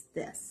precedes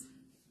this.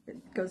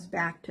 It goes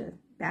back to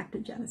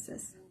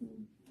Genesis.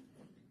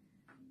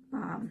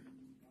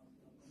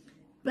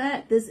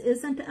 But this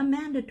isn't a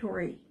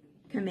mandatory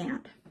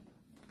command.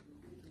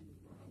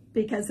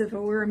 Because if it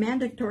were a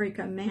mandatory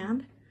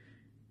command,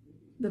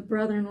 the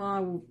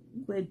brother-in-law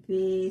would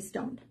be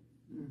stoned.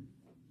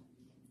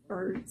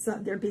 Or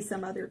there'd be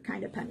some other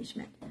kind of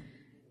punishment.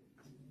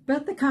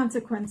 But the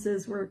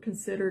consequences were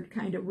considered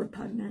kind of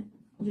repugnant.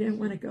 You didn't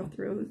want to go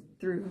through.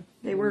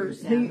 They were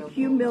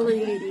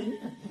humiliating.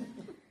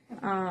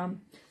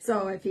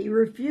 So if he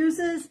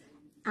refuses,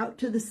 out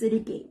to the city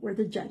gate where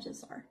the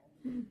judges are.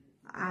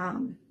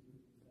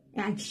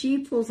 And she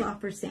pulls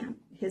off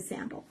his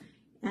sandal.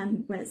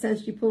 And when it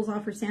says she pulls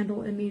off her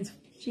sandal, it means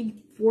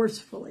she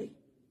forcefully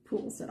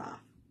pulls it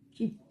off.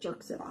 She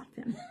jerks it off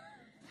him.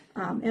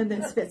 And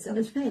then spits in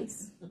his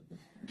face.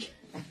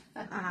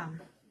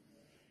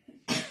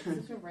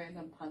 It's a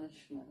random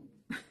punishment.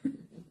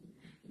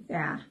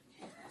 Yeah.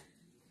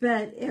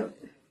 But,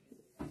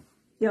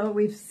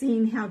 we've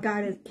seen how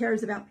God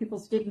cares about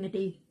people's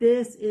dignity.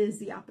 This is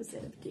the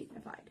opposite of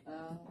dignified.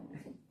 Oh.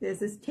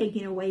 This is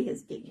taking away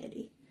his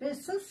dignity. But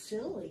it's so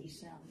silly,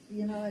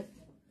 sounds.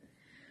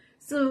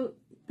 So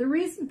the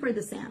reason for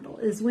the sandal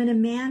is when a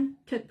man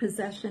took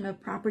possession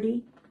of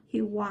property,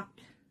 he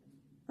walked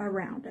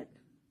around it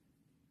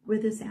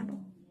with his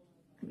sandal.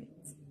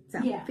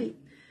 Sandal feet.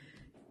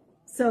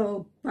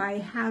 So by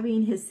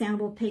having his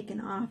sandal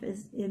taken off,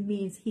 it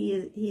means he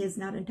is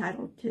not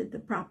entitled to the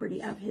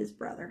property of his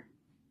brother.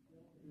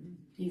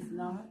 He's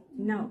not?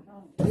 No.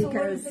 So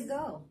where does it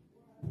go?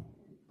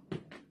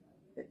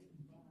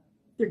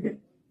 They're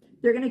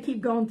going to keep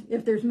going.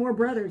 If there's more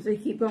brothers, they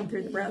keep going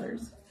through the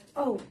brothers.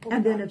 Oh,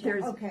 and then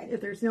gotcha. if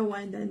there's no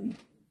one, then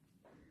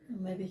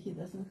maybe he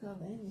doesn't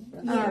have any.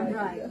 Yeah,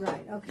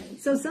 right, okay.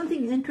 So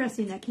something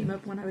interesting that came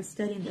up when I was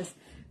studying this,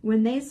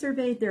 when they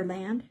surveyed their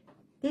land,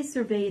 they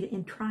surveyed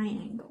in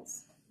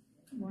triangles.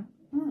 What?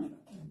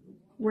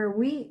 Where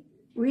we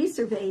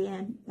survey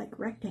in like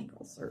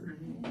rectangles or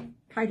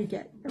try to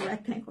get a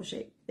rectangle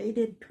shape. They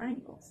did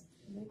triangles.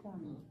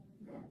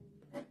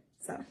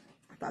 So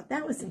I thought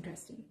that was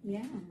interesting.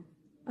 Yeah.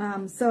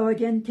 So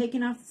again,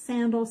 taking off the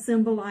sandal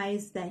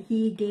symbolized that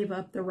he gave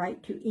up the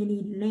right to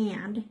any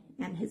land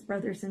and his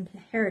brother's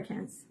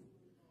inheritance.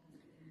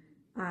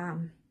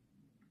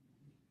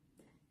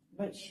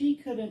 But she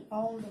couldn't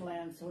own the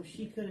land, so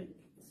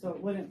it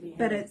wouldn't be.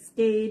 But it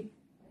stayed.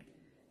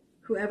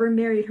 Whoever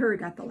married her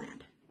got the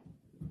land.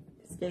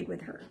 It stayed with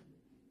her.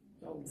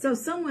 So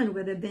someone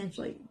would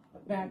eventually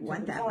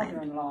want that land.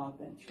 Father-in-law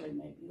eventually,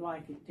 maybe,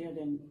 like it did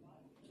in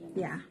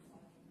Genesis. Yeah.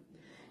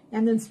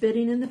 And then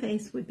spitting in the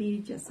face would be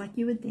just like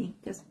you would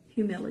think, just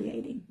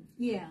humiliating.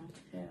 Yeah.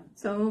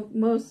 So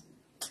most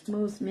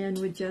men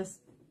would just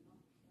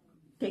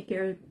take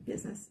care of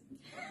business.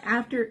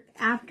 After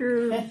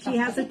she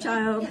has a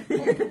child,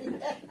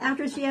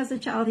 after she has a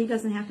child, he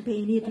doesn't have to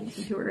pay any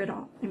attention to her at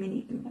all. I mean,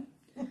 he can.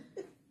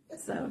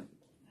 So,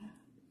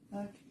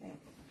 Okay.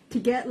 to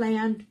get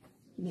land,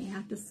 you may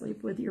have to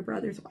sleep with your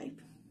brother's wife.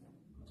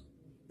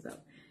 So,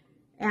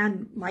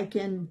 and like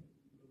in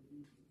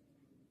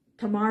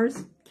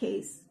Tamar's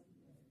case,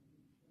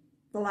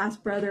 the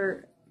last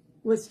brother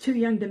was too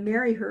young to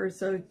marry her,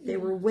 so they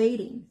were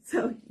waiting.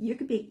 So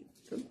the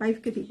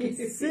wife could be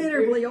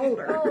considerably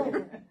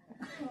older.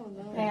 Oh,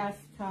 no. Past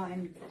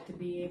time to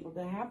be able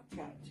to have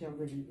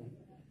children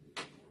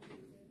even.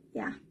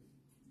 Yeah.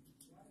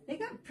 They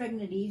got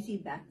pregnant easy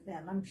back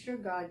then. I'm sure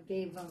God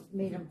made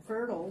them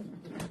fertile.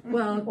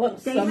 Well,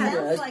 they some had,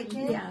 did. Like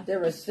it. yeah, There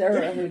was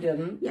Sarah who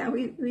didn't. yeah.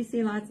 We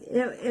see lots.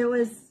 It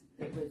was,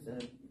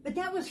 But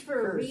that was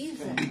for a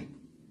reason.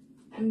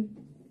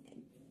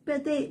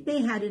 but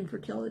they had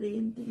infertility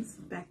and things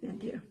back then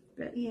too.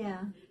 But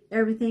Yeah.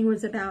 everything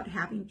was about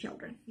having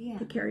children Yeah.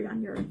 to carry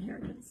on your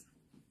inheritance.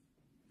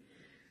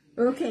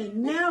 Okay,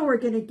 now we're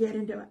going to get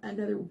into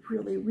another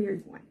really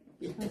weird one.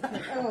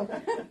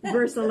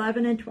 Verse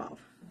 11 and 12.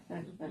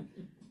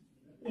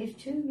 If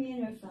two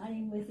men are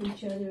fighting with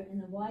each other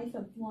and the wife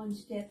of one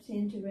steps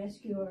in to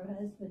rescue her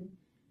husband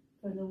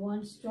from the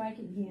one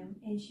striking him,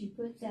 and she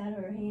puts out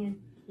her hand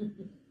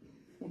and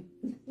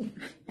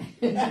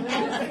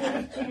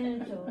grabs his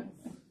genitals,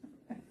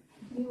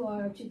 you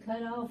are to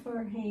cut off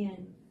her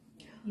hand.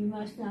 You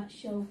must not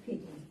show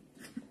pity.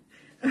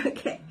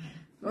 Okay.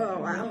 Oh,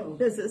 wow.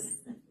 This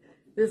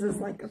is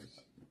like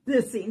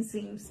this scene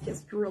seems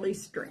just really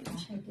strange.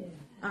 I did.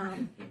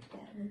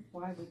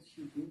 Why would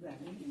she do that?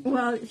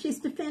 Well, she's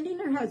defending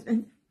her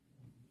husband.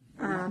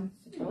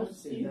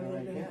 Supposed to, though,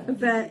 I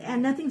guess.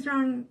 And nothing's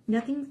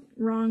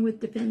wrong with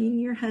defending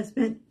your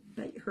husband,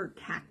 but her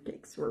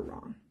tactics were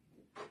wrong.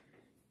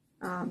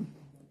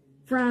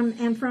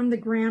 From the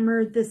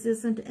grammar, this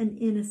isn't an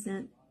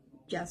innocent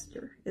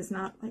gesture. It's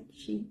not like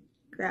she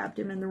grabbed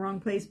him in the wrong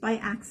place by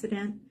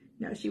accident.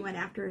 No, she went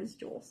after his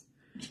jewels.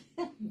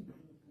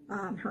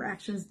 Her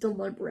action's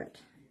deliberate,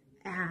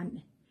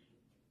 and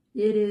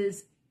it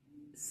is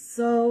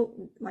so,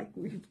 like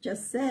we've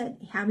just said,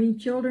 having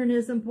children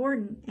is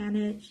important,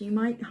 and she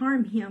might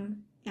harm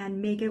him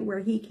and make it where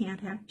he can't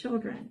have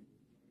children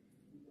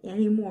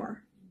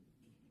anymore.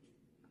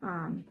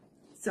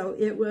 So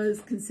it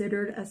was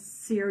considered a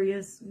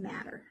serious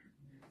matter.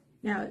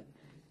 Now, it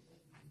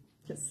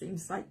just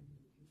seems like,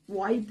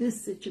 why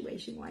this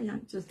situation? Why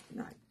not just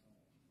not?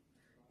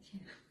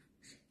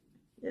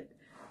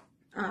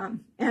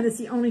 And it's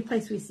the only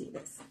place we see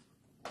this.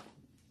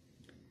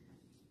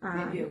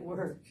 Maybe it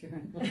worked.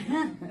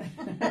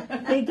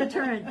 Big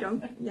deterrent.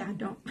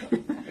 Don't.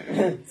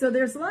 So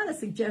there's a lot of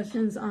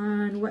suggestions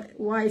on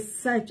why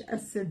such a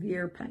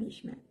severe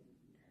punishment.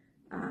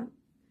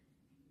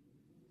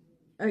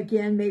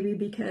 Again, maybe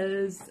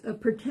because of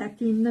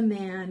protecting the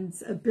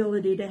man's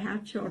ability to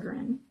have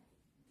children.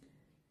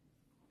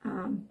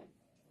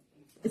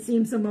 It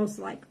seems the most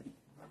likely.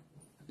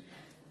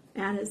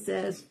 And it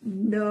says,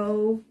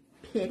 no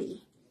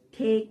pity.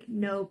 Take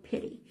no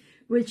pity.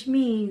 Which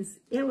means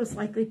it was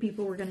likely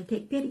people were going to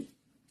take pity.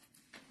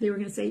 They were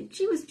going to say,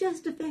 she was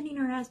just defending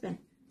her husband.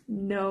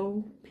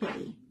 No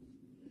pity.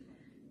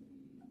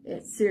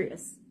 It's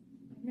serious.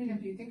 I mean,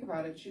 if you think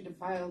about it, she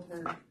defiled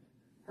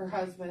her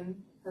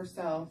husband,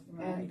 herself,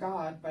 and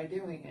God by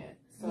doing it.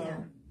 So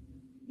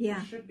Yeah.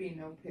 there should be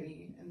no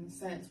pity in the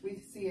sense. We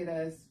see it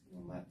as,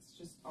 well, that's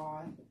just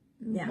odd.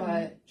 Yeah.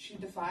 But she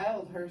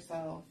defiled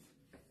herself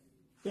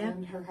Yeah.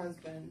 and her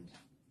husband.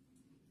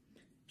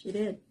 She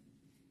did.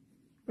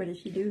 What did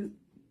she do?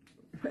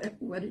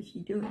 What is she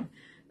doing?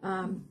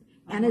 And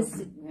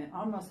it's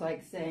almost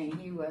like saying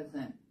he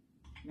wasn't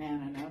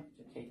man enough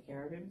to take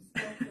care of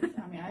himself.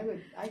 I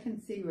mean, I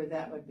can see where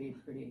that would be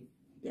pretty.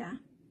 yeah.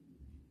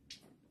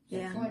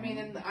 Yeah. Well, I mean,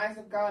 in the eyes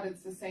of God,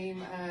 it's the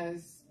same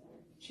as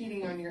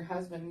cheating on your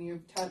husband.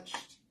 You've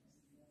touched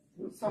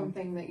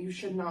something that you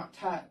should not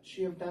touch.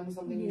 You have done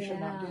something you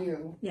should not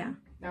do. Yeah.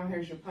 Now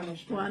here's your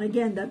punishment. Well, and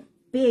again, the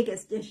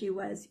biggest issue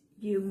was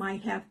you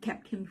might have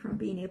kept him from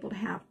being able to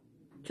have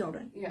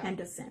children and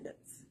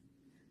descendants.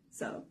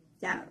 So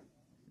that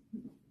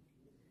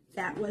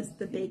was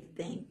the big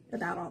thing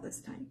about all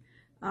this time.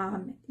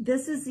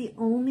 This is the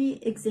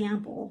only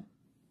example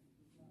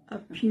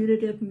of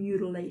punitive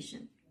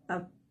mutilation,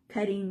 of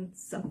cutting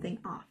something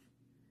off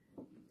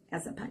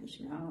as a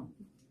punishment.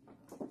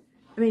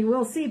 I mean,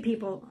 we'll see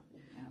people,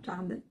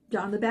 John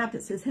the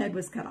Baptist, his head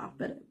was cut off,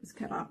 but it was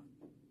cut off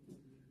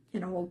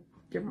in a whole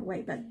different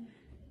way. But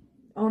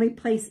only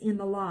place in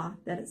the law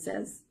that it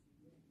says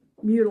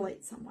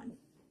mutilate someone.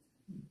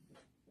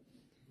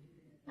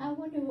 I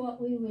wonder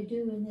what we would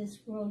do in this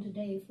world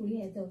today if we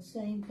had those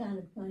same kind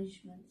of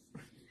punishments.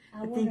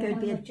 I think it'd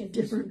be a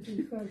different.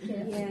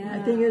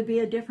 I think it would be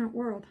a different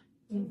world.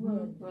 It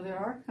would. Well, there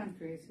are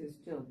countries who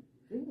still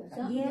do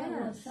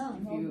that.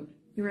 Some.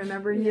 You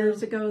remember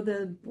years ago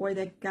the boy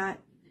that got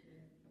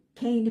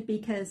caned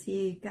because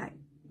he got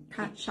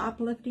caught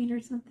shoplifting or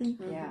something.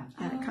 Yeah.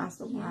 And it cost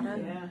a lot of.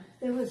 Yeah.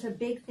 There was a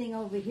big thing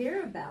over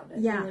here about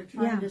it. Yeah, They were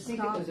trying yeah. to I think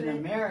it stop was an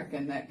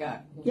American that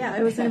got. Yeah,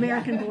 it was an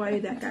American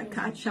boy that got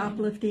caught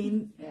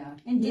shoplifting. Yeah.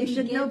 And You did he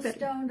should know get better.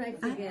 stoned? I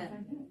forget.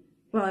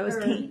 Well, it was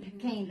Or caned.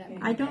 Caned.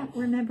 I don't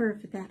remember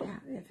if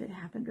if it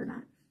happened or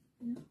not.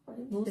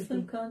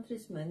 Muslim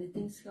countries, many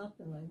things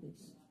happen like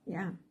this.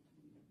 Yeah.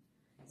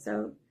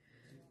 So,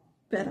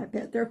 but I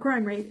bet their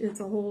crime rate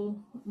is a whole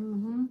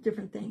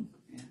different thing.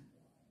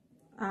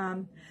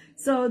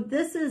 So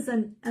this is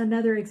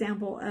another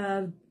example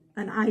of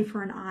an eye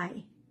for an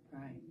eye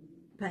Right.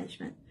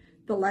 punishment,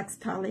 the lex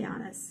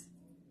talionis.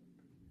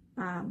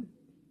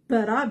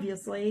 But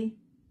obviously,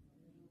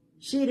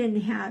 she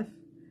didn't have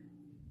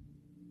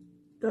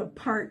the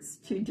parts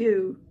to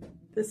do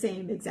the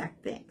same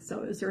exact thing.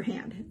 So it was her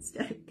hand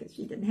instead, because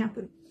she didn't have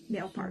the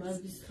male She parts.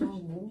 must be a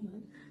strong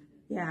woman.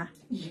 Yeah.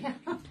 Yeah.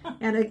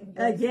 And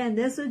again,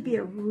 this would be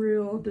a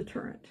real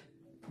deterrent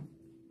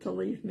to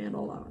leave men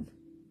alone.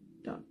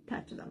 Don't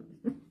touch them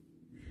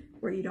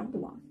where you don't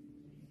belong.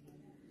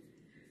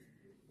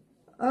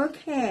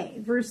 Okay,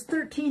 verse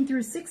 13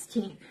 through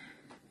 16.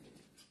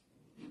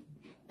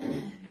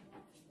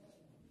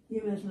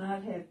 You must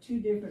not have two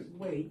different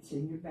weights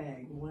in your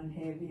bag, one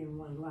heavy and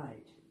one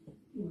light.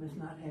 You must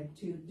not have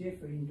two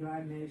differing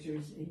dry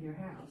measures in your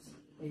house,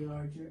 a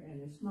larger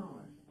and a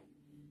smaller.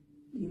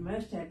 You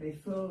must have a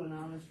full and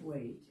honest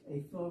weight,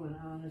 a full and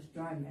honest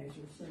dry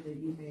measure, so that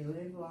you may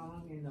live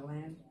long in the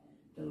land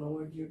the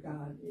Lord your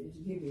God is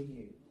giving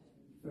you.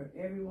 For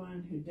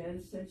everyone who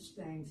does such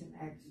things and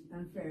acts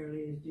unfairly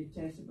is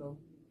detestable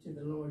to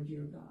the Lord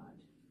your God.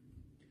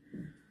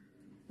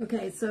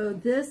 Okay, so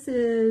this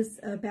is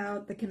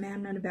about the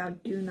commandment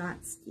about do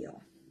not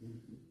steal.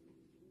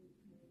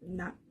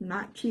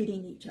 Not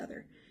cheating each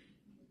other.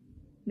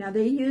 Now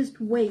they used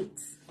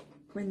weights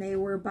when they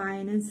were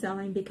buying and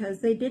selling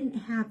because they didn't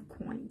have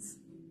coins.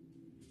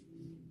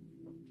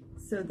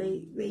 So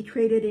they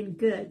traded in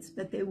goods,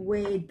 but they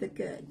weighed the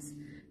goods.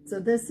 So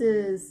this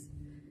is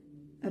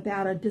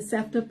about a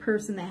deceptive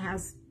person that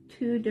has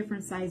two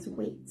different size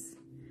weights.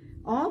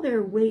 All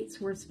their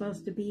weights were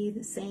supposed to be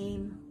the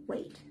same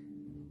weight.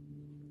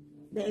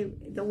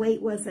 The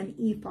weight was an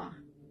ephah,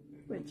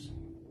 which,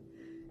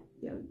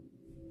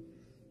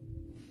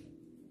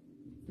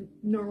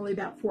 normally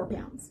about 4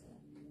 pounds.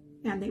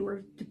 And they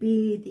were to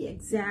be the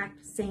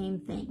exact same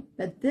thing.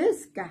 But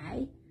this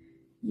guy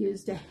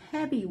used a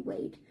heavy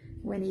weight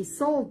when he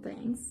sold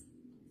things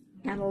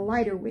and a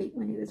lighter weight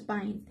when he was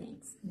buying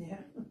things. Yeah.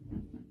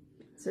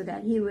 So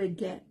that he would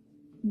get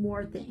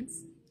more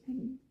things.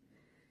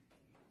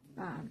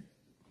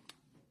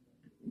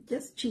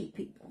 Just cheat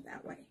people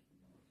that way.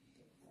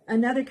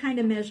 Another kind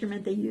of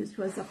measurement they used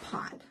was a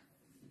pot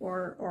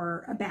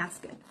or a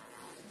basket.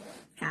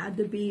 Had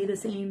to be the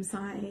same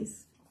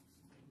size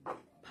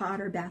pot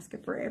or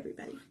basket for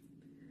everybody.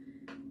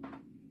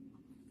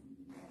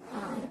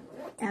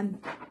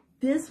 And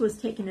this was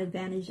taking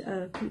advantage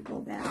of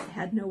people that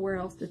had nowhere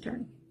else to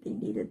turn. They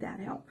needed that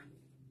help.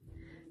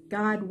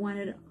 God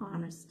wanted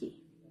honesty.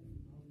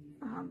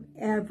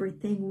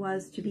 Everything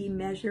was to be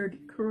measured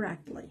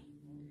correctly.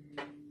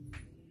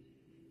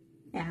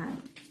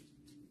 And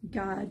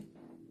God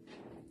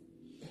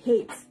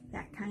hates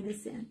that kind of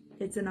sin.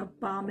 It's an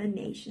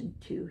abomination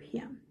to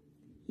him.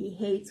 He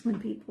hates when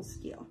people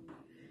steal.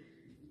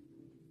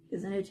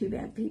 Isn't it too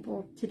bad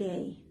people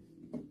today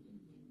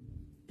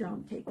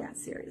don't take that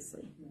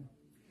seriously?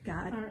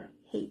 God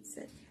hates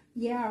it.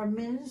 Yeah, our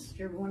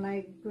minister, when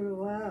I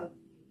grew up,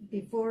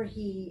 before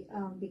he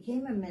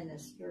became a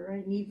minister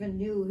and even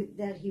knew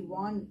that he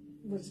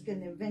was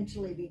going to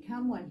eventually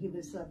become one, he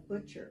was a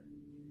butcher.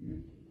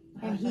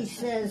 And he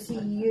says he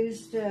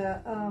used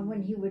to,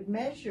 when he would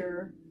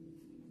measure,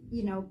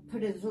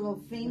 put his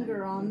little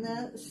finger on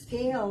the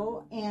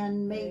scale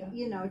and make,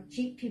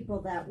 cheat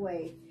people that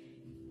way.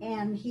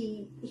 And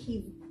he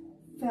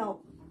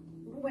felt,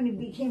 when he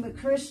became a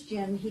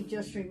Christian, he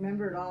just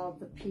remembered all of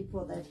the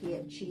people that he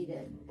had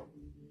cheated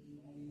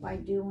by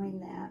doing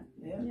that.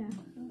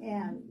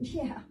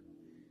 Yeah.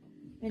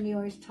 And he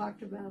always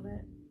talked about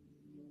it.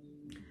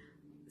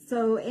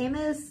 So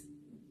Amos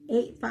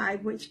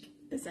 8:5, which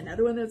is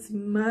another one that's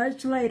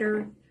much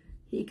later,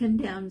 he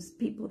condemns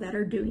people that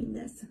are doing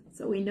this.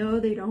 So we know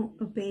they don't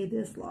obey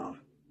this law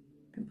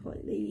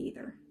completely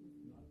either.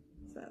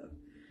 So,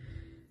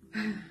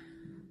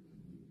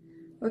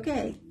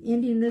 okay,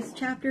 ending this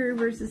chapter,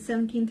 verses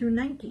 17 through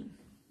 19.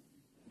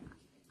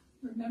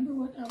 Remember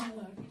what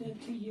Amalek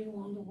did to you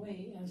on the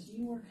way as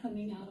you were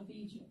coming out of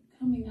Egypt.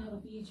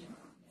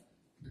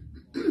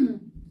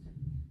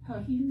 How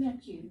he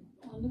met you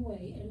on the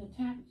way and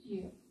attacked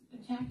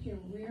your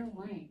rear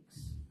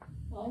ranks,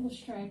 all the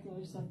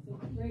stragglers of the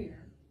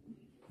rear.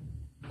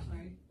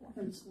 Sorry,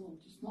 it's a little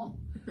too small.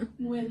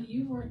 When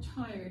you were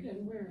tired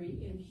and weary,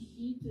 and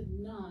he did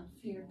not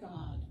fear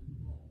God.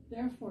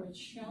 Therefore it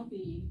shall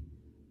be,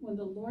 when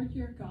the Lord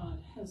your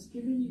God has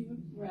given you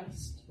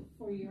rest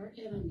for your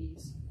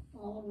enemies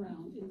all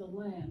around in the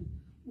land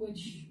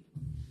which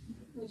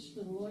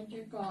the Lord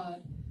your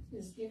God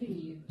is giving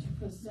you to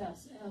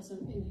possess as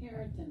an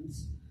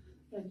inheritance,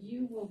 but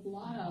you will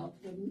blot out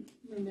the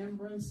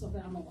remembrance of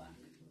Amalek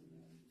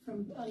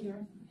from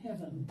under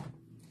heaven.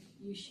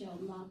 You shall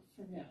not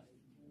forget.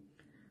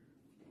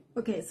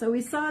 Okay, so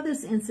we saw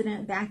this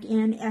incident back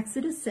in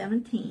Exodus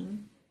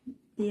 17.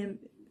 The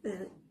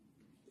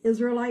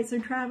Israelites are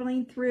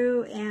traveling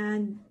through,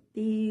 and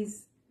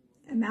these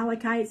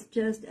Amalekites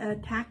just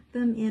attacked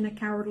them in a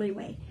cowardly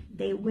way.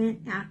 They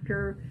went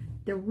after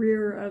the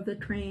rear of the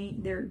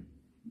train. Their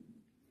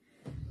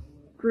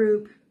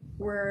group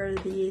were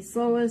the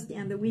slowest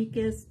and the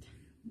weakest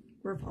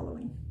were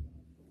following,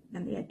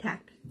 and they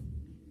attacked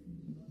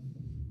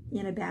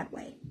in a bad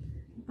way.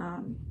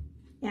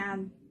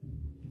 And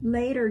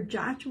later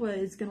Joshua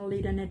is going to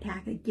lead an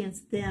attack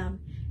against them,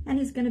 and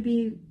he's going to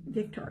be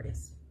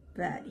victorious,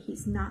 but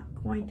he's not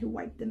going to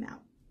wipe them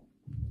out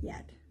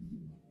yet.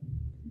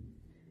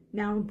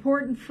 Now,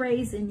 important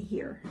phrase in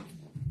here,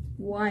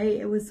 why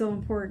it was so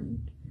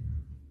important,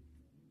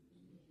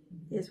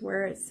 is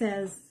where it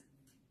says,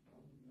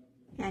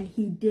 and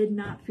he did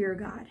not fear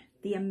God.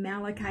 The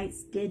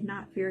Amalekites did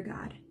not fear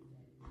God.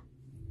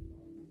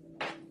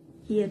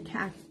 They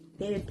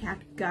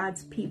attacked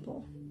God's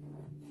people.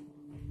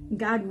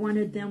 God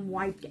wanted them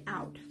wiped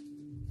out.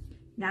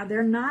 Now,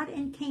 they're not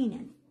in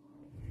Canaan.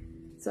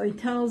 So he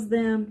tells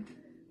them,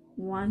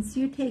 once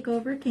you take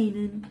over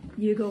Canaan,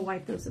 you go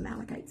wipe those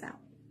Amalekites out.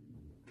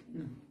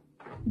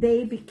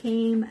 They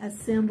became a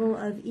symbol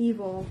of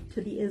evil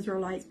to the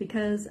Israelites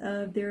because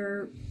of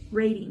their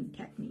raiding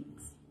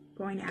techniques,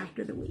 going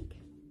after the weak.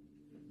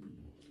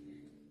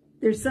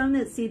 There's some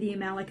that see the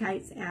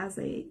Amalekites as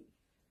a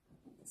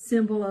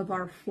symbol of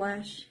our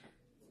flesh,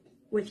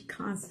 which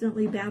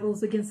constantly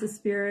battles against the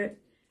spirit,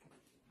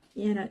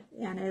 and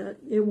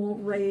it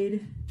won't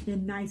raid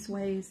in nice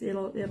ways.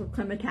 It'll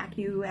come attack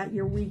you at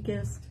your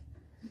weakest.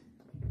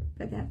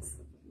 But that's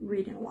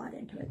reading a lot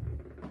into it.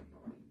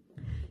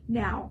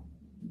 Now,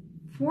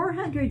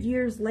 400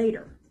 years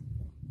later,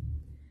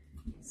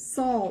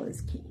 Saul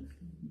is king,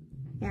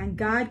 and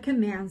God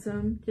commands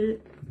him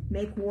to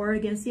make war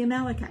against the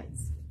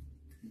Amalekites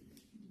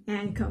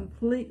and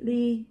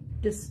completely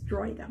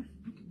destroy them.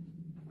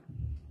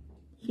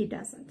 He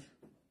doesn't.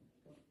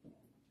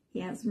 He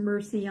has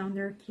mercy on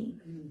their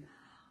king.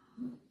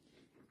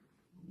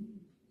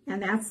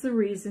 And that's the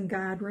reason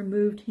God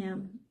removed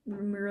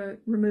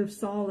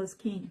Saul as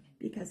king,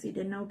 because he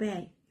didn't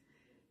obey.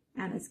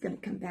 And it's going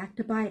to come back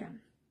to bite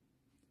him.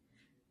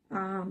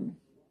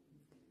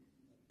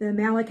 The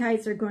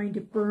Amalekites are going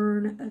to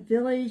burn a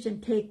village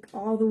and take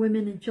all the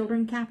women and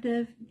children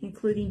captive,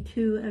 including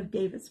 2 of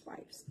David's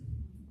wives.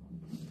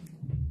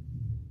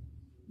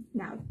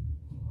 Now,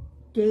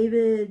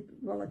 David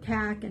will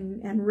attack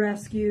and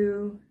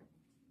rescue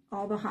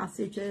all the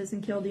hostages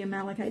and kill the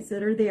Amalekites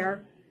that are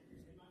there.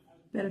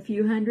 But a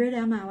few hundred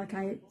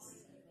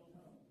Amalekites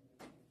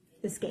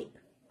escape.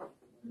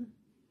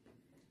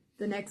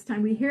 The next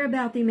time we hear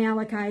about the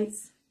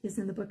Amalekites is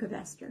in the book of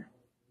Esther.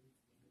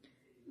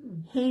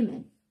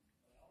 Haman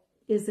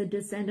is a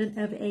descendant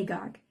of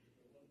Agag,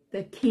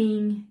 the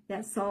king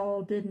that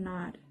Saul did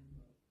not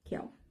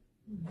kill.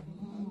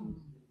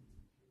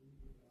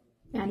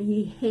 And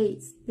he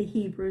hates the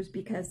Hebrews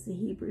because the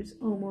Hebrews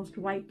almost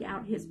wiped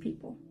out his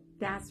people.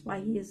 That's why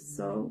he is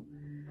so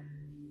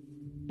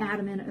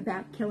adamant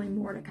about killing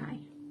Mordecai.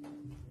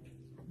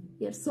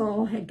 If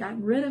Saul had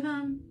gotten rid of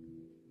him,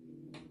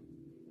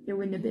 there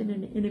wouldn't have been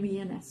an enemy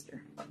in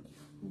Esther.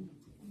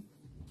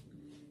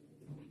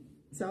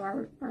 So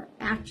our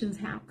actions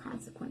have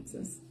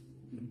consequences.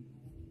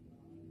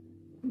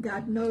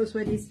 God knows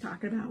what he's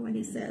talking about when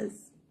he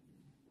says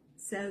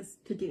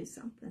to do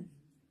something.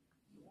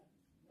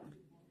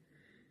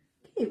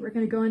 Okay, we're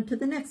going to go into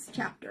the next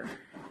chapter.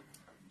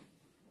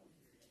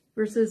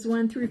 Verses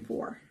 1 through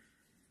 4.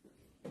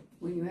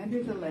 When you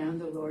enter the land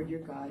the Lord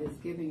your God is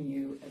giving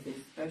you as a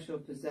special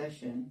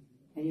possession,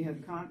 and you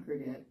have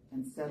conquered it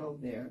and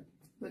settled there,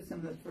 put some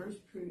of the first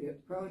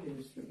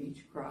produce from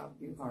each crop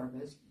you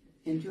harvest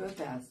into a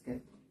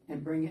basket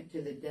and bring it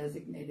to the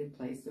designated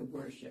place of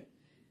worship,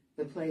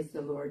 the place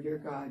the Lord your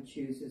God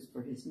chooses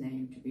for his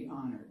name to be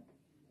honored.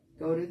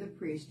 Go to the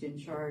priest in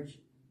charge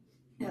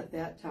at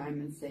that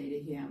time and say to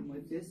him,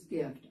 with this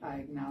gift I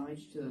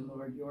acknowledge to the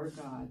Lord your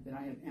God that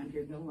I have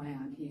entered the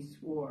land he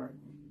swore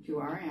to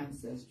our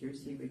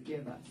ancestors he would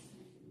give us.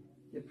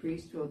 The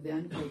priest will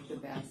then take the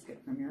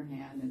basket from your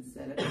hand and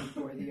set it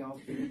before the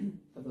altar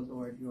of the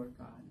Lord your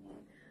God.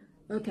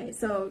 Okay,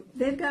 so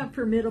they've got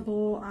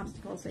formidable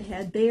obstacles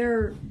ahead.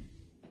 They're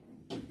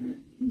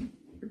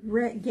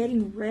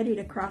getting ready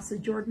to cross the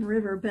Jordan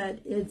River, but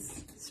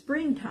it's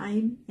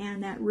springtime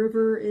and that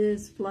river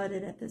is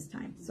flooded at this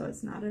time. So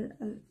it's not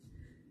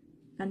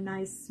a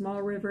nice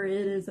small river.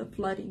 It is a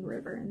flooding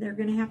river, and they're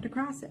going to have to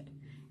cross it.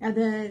 And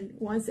then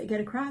once they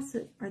get across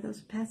it are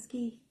those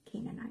pesky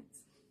Canaanites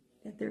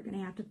that they're going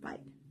to have to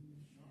fight.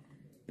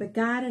 But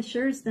God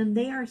assures them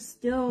they are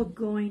still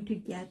going to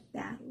get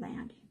that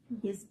land.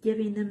 He is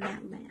giving them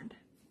that land.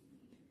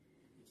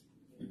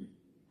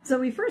 So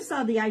we first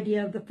saw the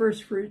idea of the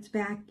first fruits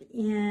back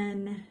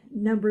in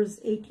Numbers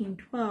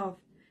 18:12,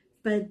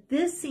 but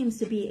this seems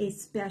to be a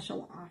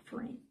special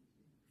offering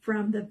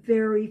from the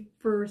very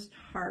first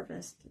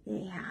harvest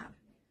they have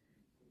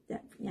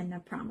in the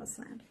Promised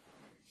Land.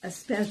 A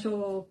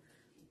special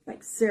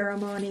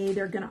ceremony.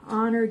 They're going to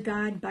honor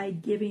God by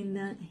giving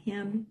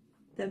him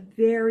the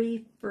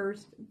very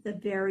first, the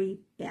very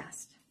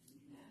best.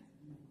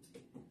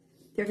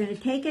 They're going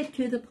to take it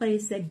to the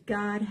place that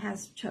God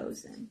has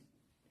chosen.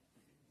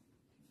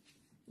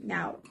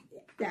 Now,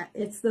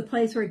 it's the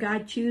place where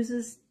God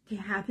chooses to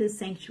have his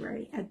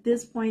sanctuary. At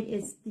this point,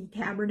 it's the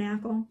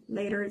tabernacle.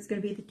 Later, it's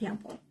going to be the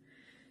temple.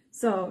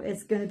 So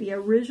it's going to be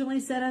originally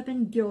set up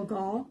in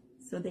Gilgal.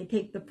 So they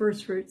take the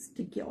first fruits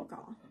to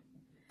Gilgal.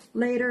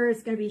 Later,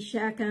 it's going to be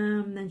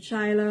Shechem, then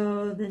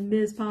Shiloh, then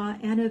Mizpah,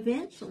 and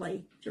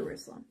eventually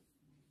Jerusalem.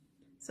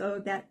 So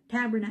that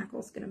tabernacle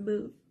is going to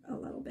move a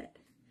little bit.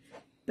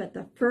 But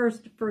the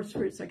first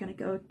fruits are going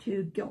to go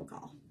to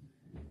Gilgal.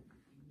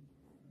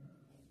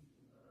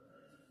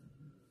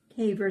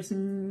 Okay, verse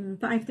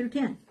 5 through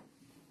 10.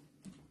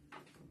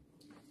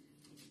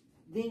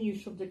 Then you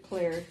shall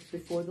declare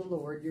before the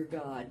Lord your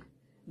God,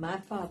 my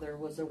father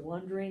was a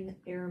wandering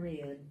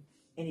Aramean,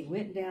 and he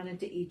went down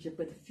into Egypt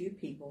with a few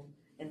people,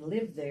 and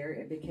lived there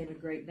and became a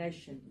great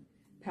nation,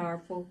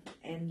 powerful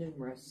and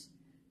numerous.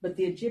 But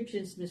the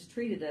Egyptians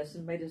mistreated us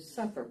and made us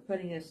suffer,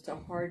 putting us to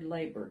hard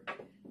labor.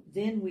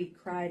 Then we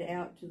cried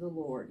out to the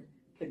Lord,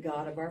 the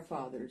God of our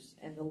fathers,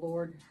 and the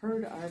Lord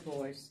heard our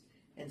voice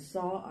and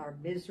saw our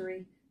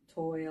misery,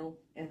 toil,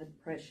 and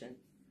oppression.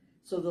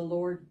 So the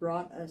Lord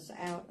brought us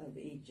out of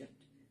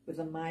Egypt with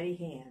a mighty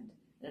hand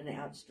and an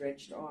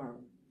outstretched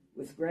arm,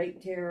 with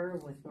great terror,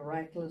 with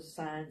miraculous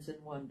signs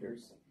and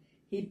wonders.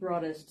 He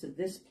brought us to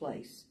this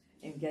place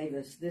and gave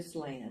us this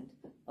land,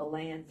 a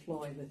land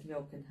flowing with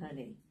milk and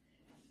honey.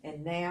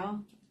 And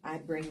now I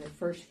bring the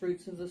first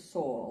fruits of the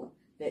soil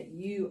that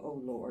you,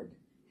 O Lord,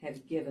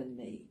 have given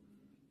me.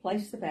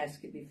 Place the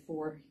basket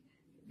before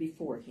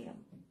him.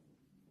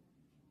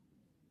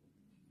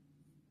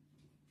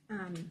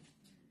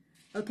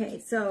 Okay,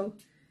 so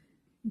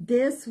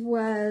this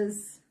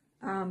was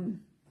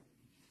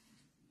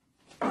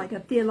like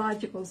a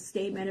theological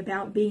statement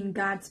about being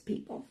God's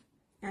people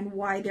and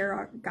why there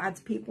are God's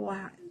people,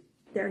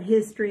 their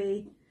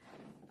history.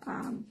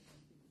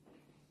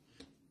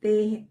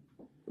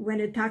 When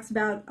it talks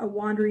about a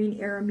wandering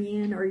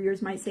Aramean, or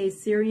yours might say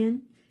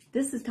Syrian,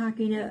 this is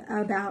talking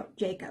about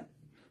Jacob,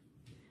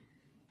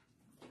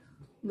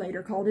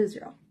 later called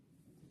Israel.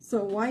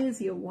 So why is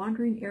he a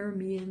wandering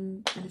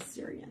Aramean and a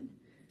Syrian?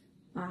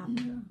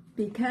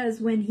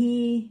 Because when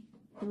he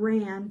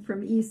ran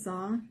from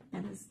Esau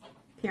and his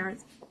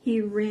parents,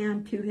 he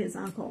ran to his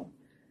uncle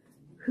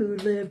who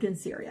lived in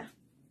Syria,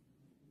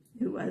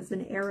 who was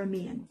an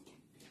Aramean.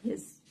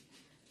 His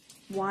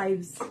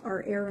wives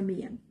are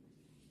Aramean.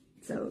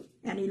 So,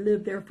 and he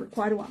lived there for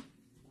quite a while.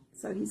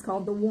 So he's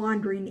called the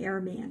wandering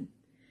Aramean.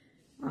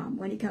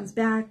 When he comes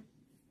back,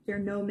 they're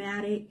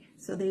nomadic,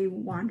 so they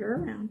wander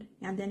around.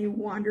 And then he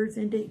wanders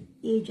into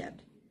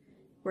Egypt,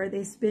 where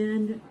they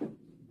spend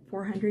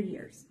 400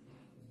 years.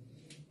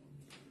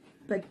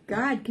 But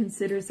God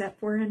considers that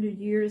 400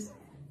 years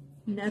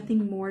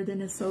nothing more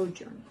than a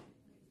sojourn,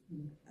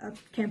 a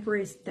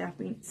temporary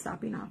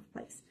stopping off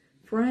place.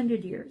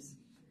 400 years.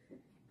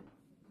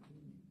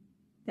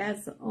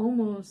 That's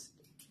almost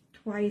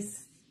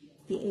twice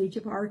the age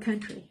of our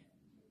country.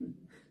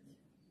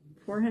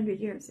 400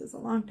 years is a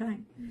long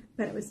time,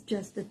 but it was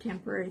just a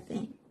temporary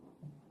thing.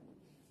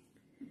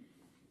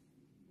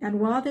 And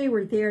while they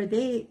were there,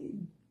 they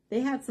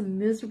had some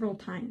miserable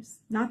times.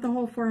 Not the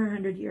whole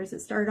 400 years.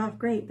 It started off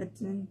great, but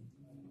then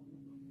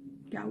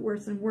got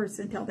worse and worse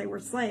until they were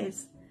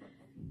slaves.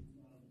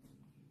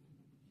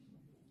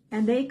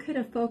 And they could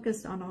have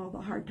focused on all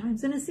the hard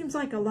times, and it seems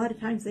like a lot of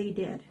times they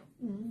did.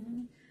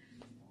 Mm-hmm.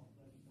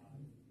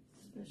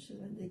 Especially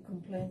when they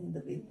complain in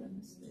the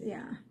wilderness.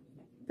 Yeah,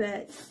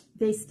 but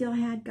they still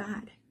had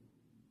God.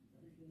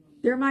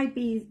 There might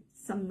be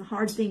some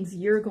hard things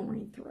you're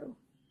going through.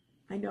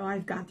 I know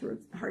I've gone through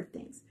hard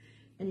things.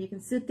 And you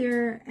can sit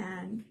there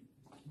and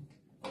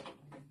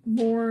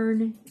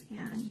mourn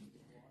and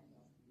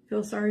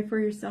feel sorry for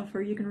yourself,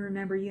 or you can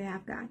remember you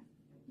have God.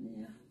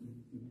 Yeah.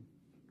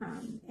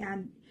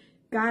 And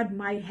God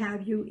might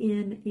have you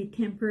in a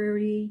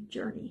temporary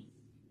journey.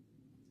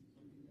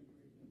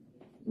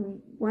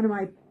 One of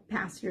my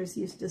pastors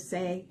used to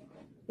say,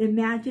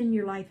 imagine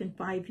your life in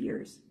 5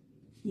 years.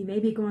 You may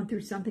be going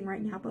through something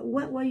right now, but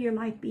what will your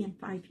life be in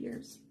 5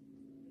 years?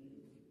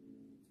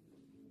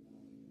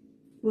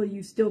 Will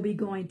you still be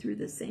going through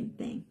the same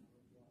thing?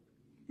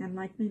 And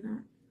likely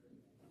not.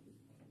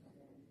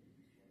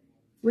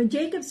 When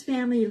Jacob's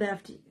family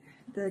left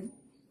the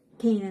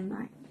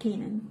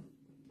Canaan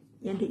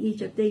into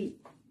Egypt, they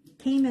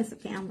came as a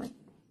family.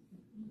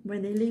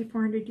 When they leave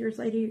 400 years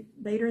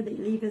later, they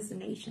leave as a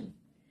nation.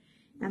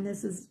 And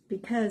this is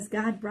because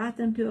God brought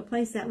them to a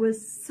place that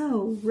was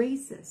so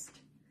racist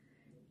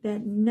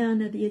that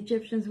none of the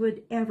Egyptians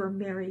would ever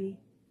marry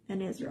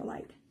an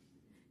Israelite.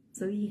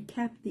 So he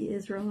kept the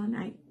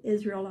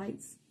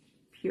Israelites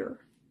pure.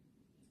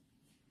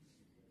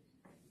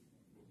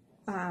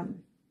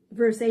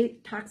 Verse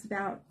 8 talks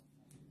about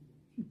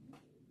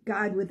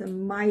God with a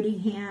mighty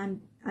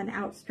hand, an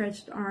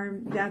outstretched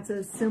arm. That's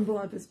a symbol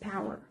of his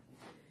power.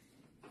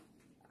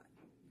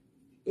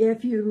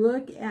 If you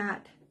look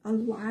at a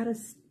lot of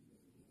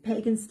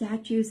pagan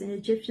statues and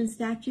Egyptian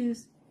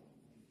statues,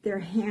 their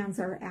hands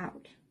are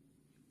out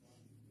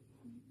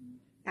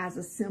as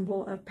a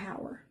symbol of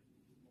power.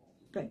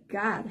 But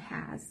God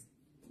has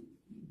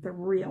the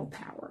real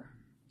power.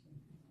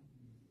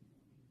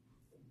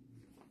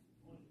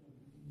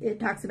 It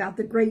talks about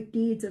the great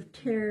deeds of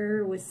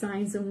terror with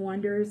signs and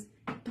wonders.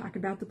 Talk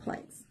about the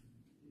plagues.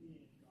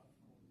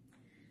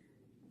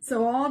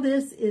 So all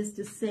this is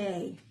to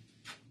say,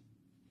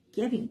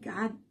 giving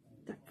God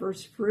the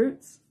first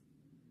fruits,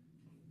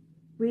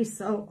 we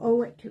so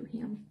owe it to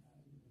him.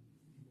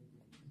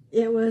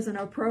 It was an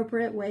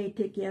appropriate way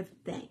to give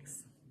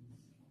thanks.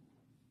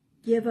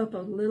 Give up a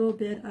little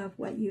bit of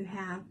what you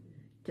have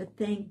to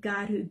thank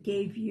God who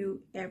gave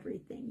you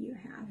everything you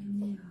have.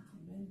 Amen.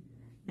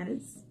 And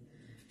it's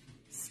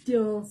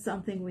still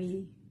something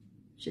we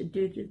should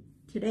do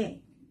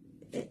today.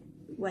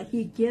 What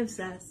he gives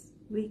us,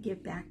 we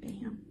give back to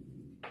him.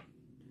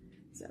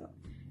 So,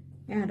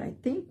 and I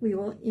think we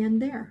will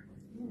end there.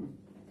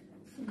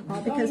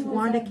 All because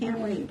Wanda can't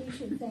wait. We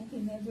should thank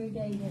him every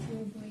day that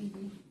we're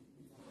breathing.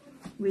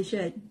 We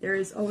should. There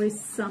is always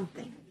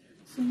something.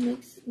 So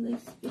next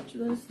which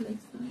verse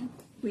next time?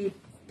 We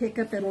pick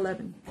up at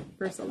 11,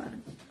 verse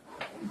 11.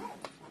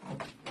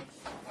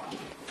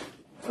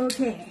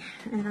 Okay,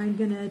 and I'm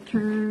going to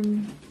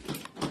turn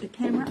the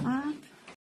camera off.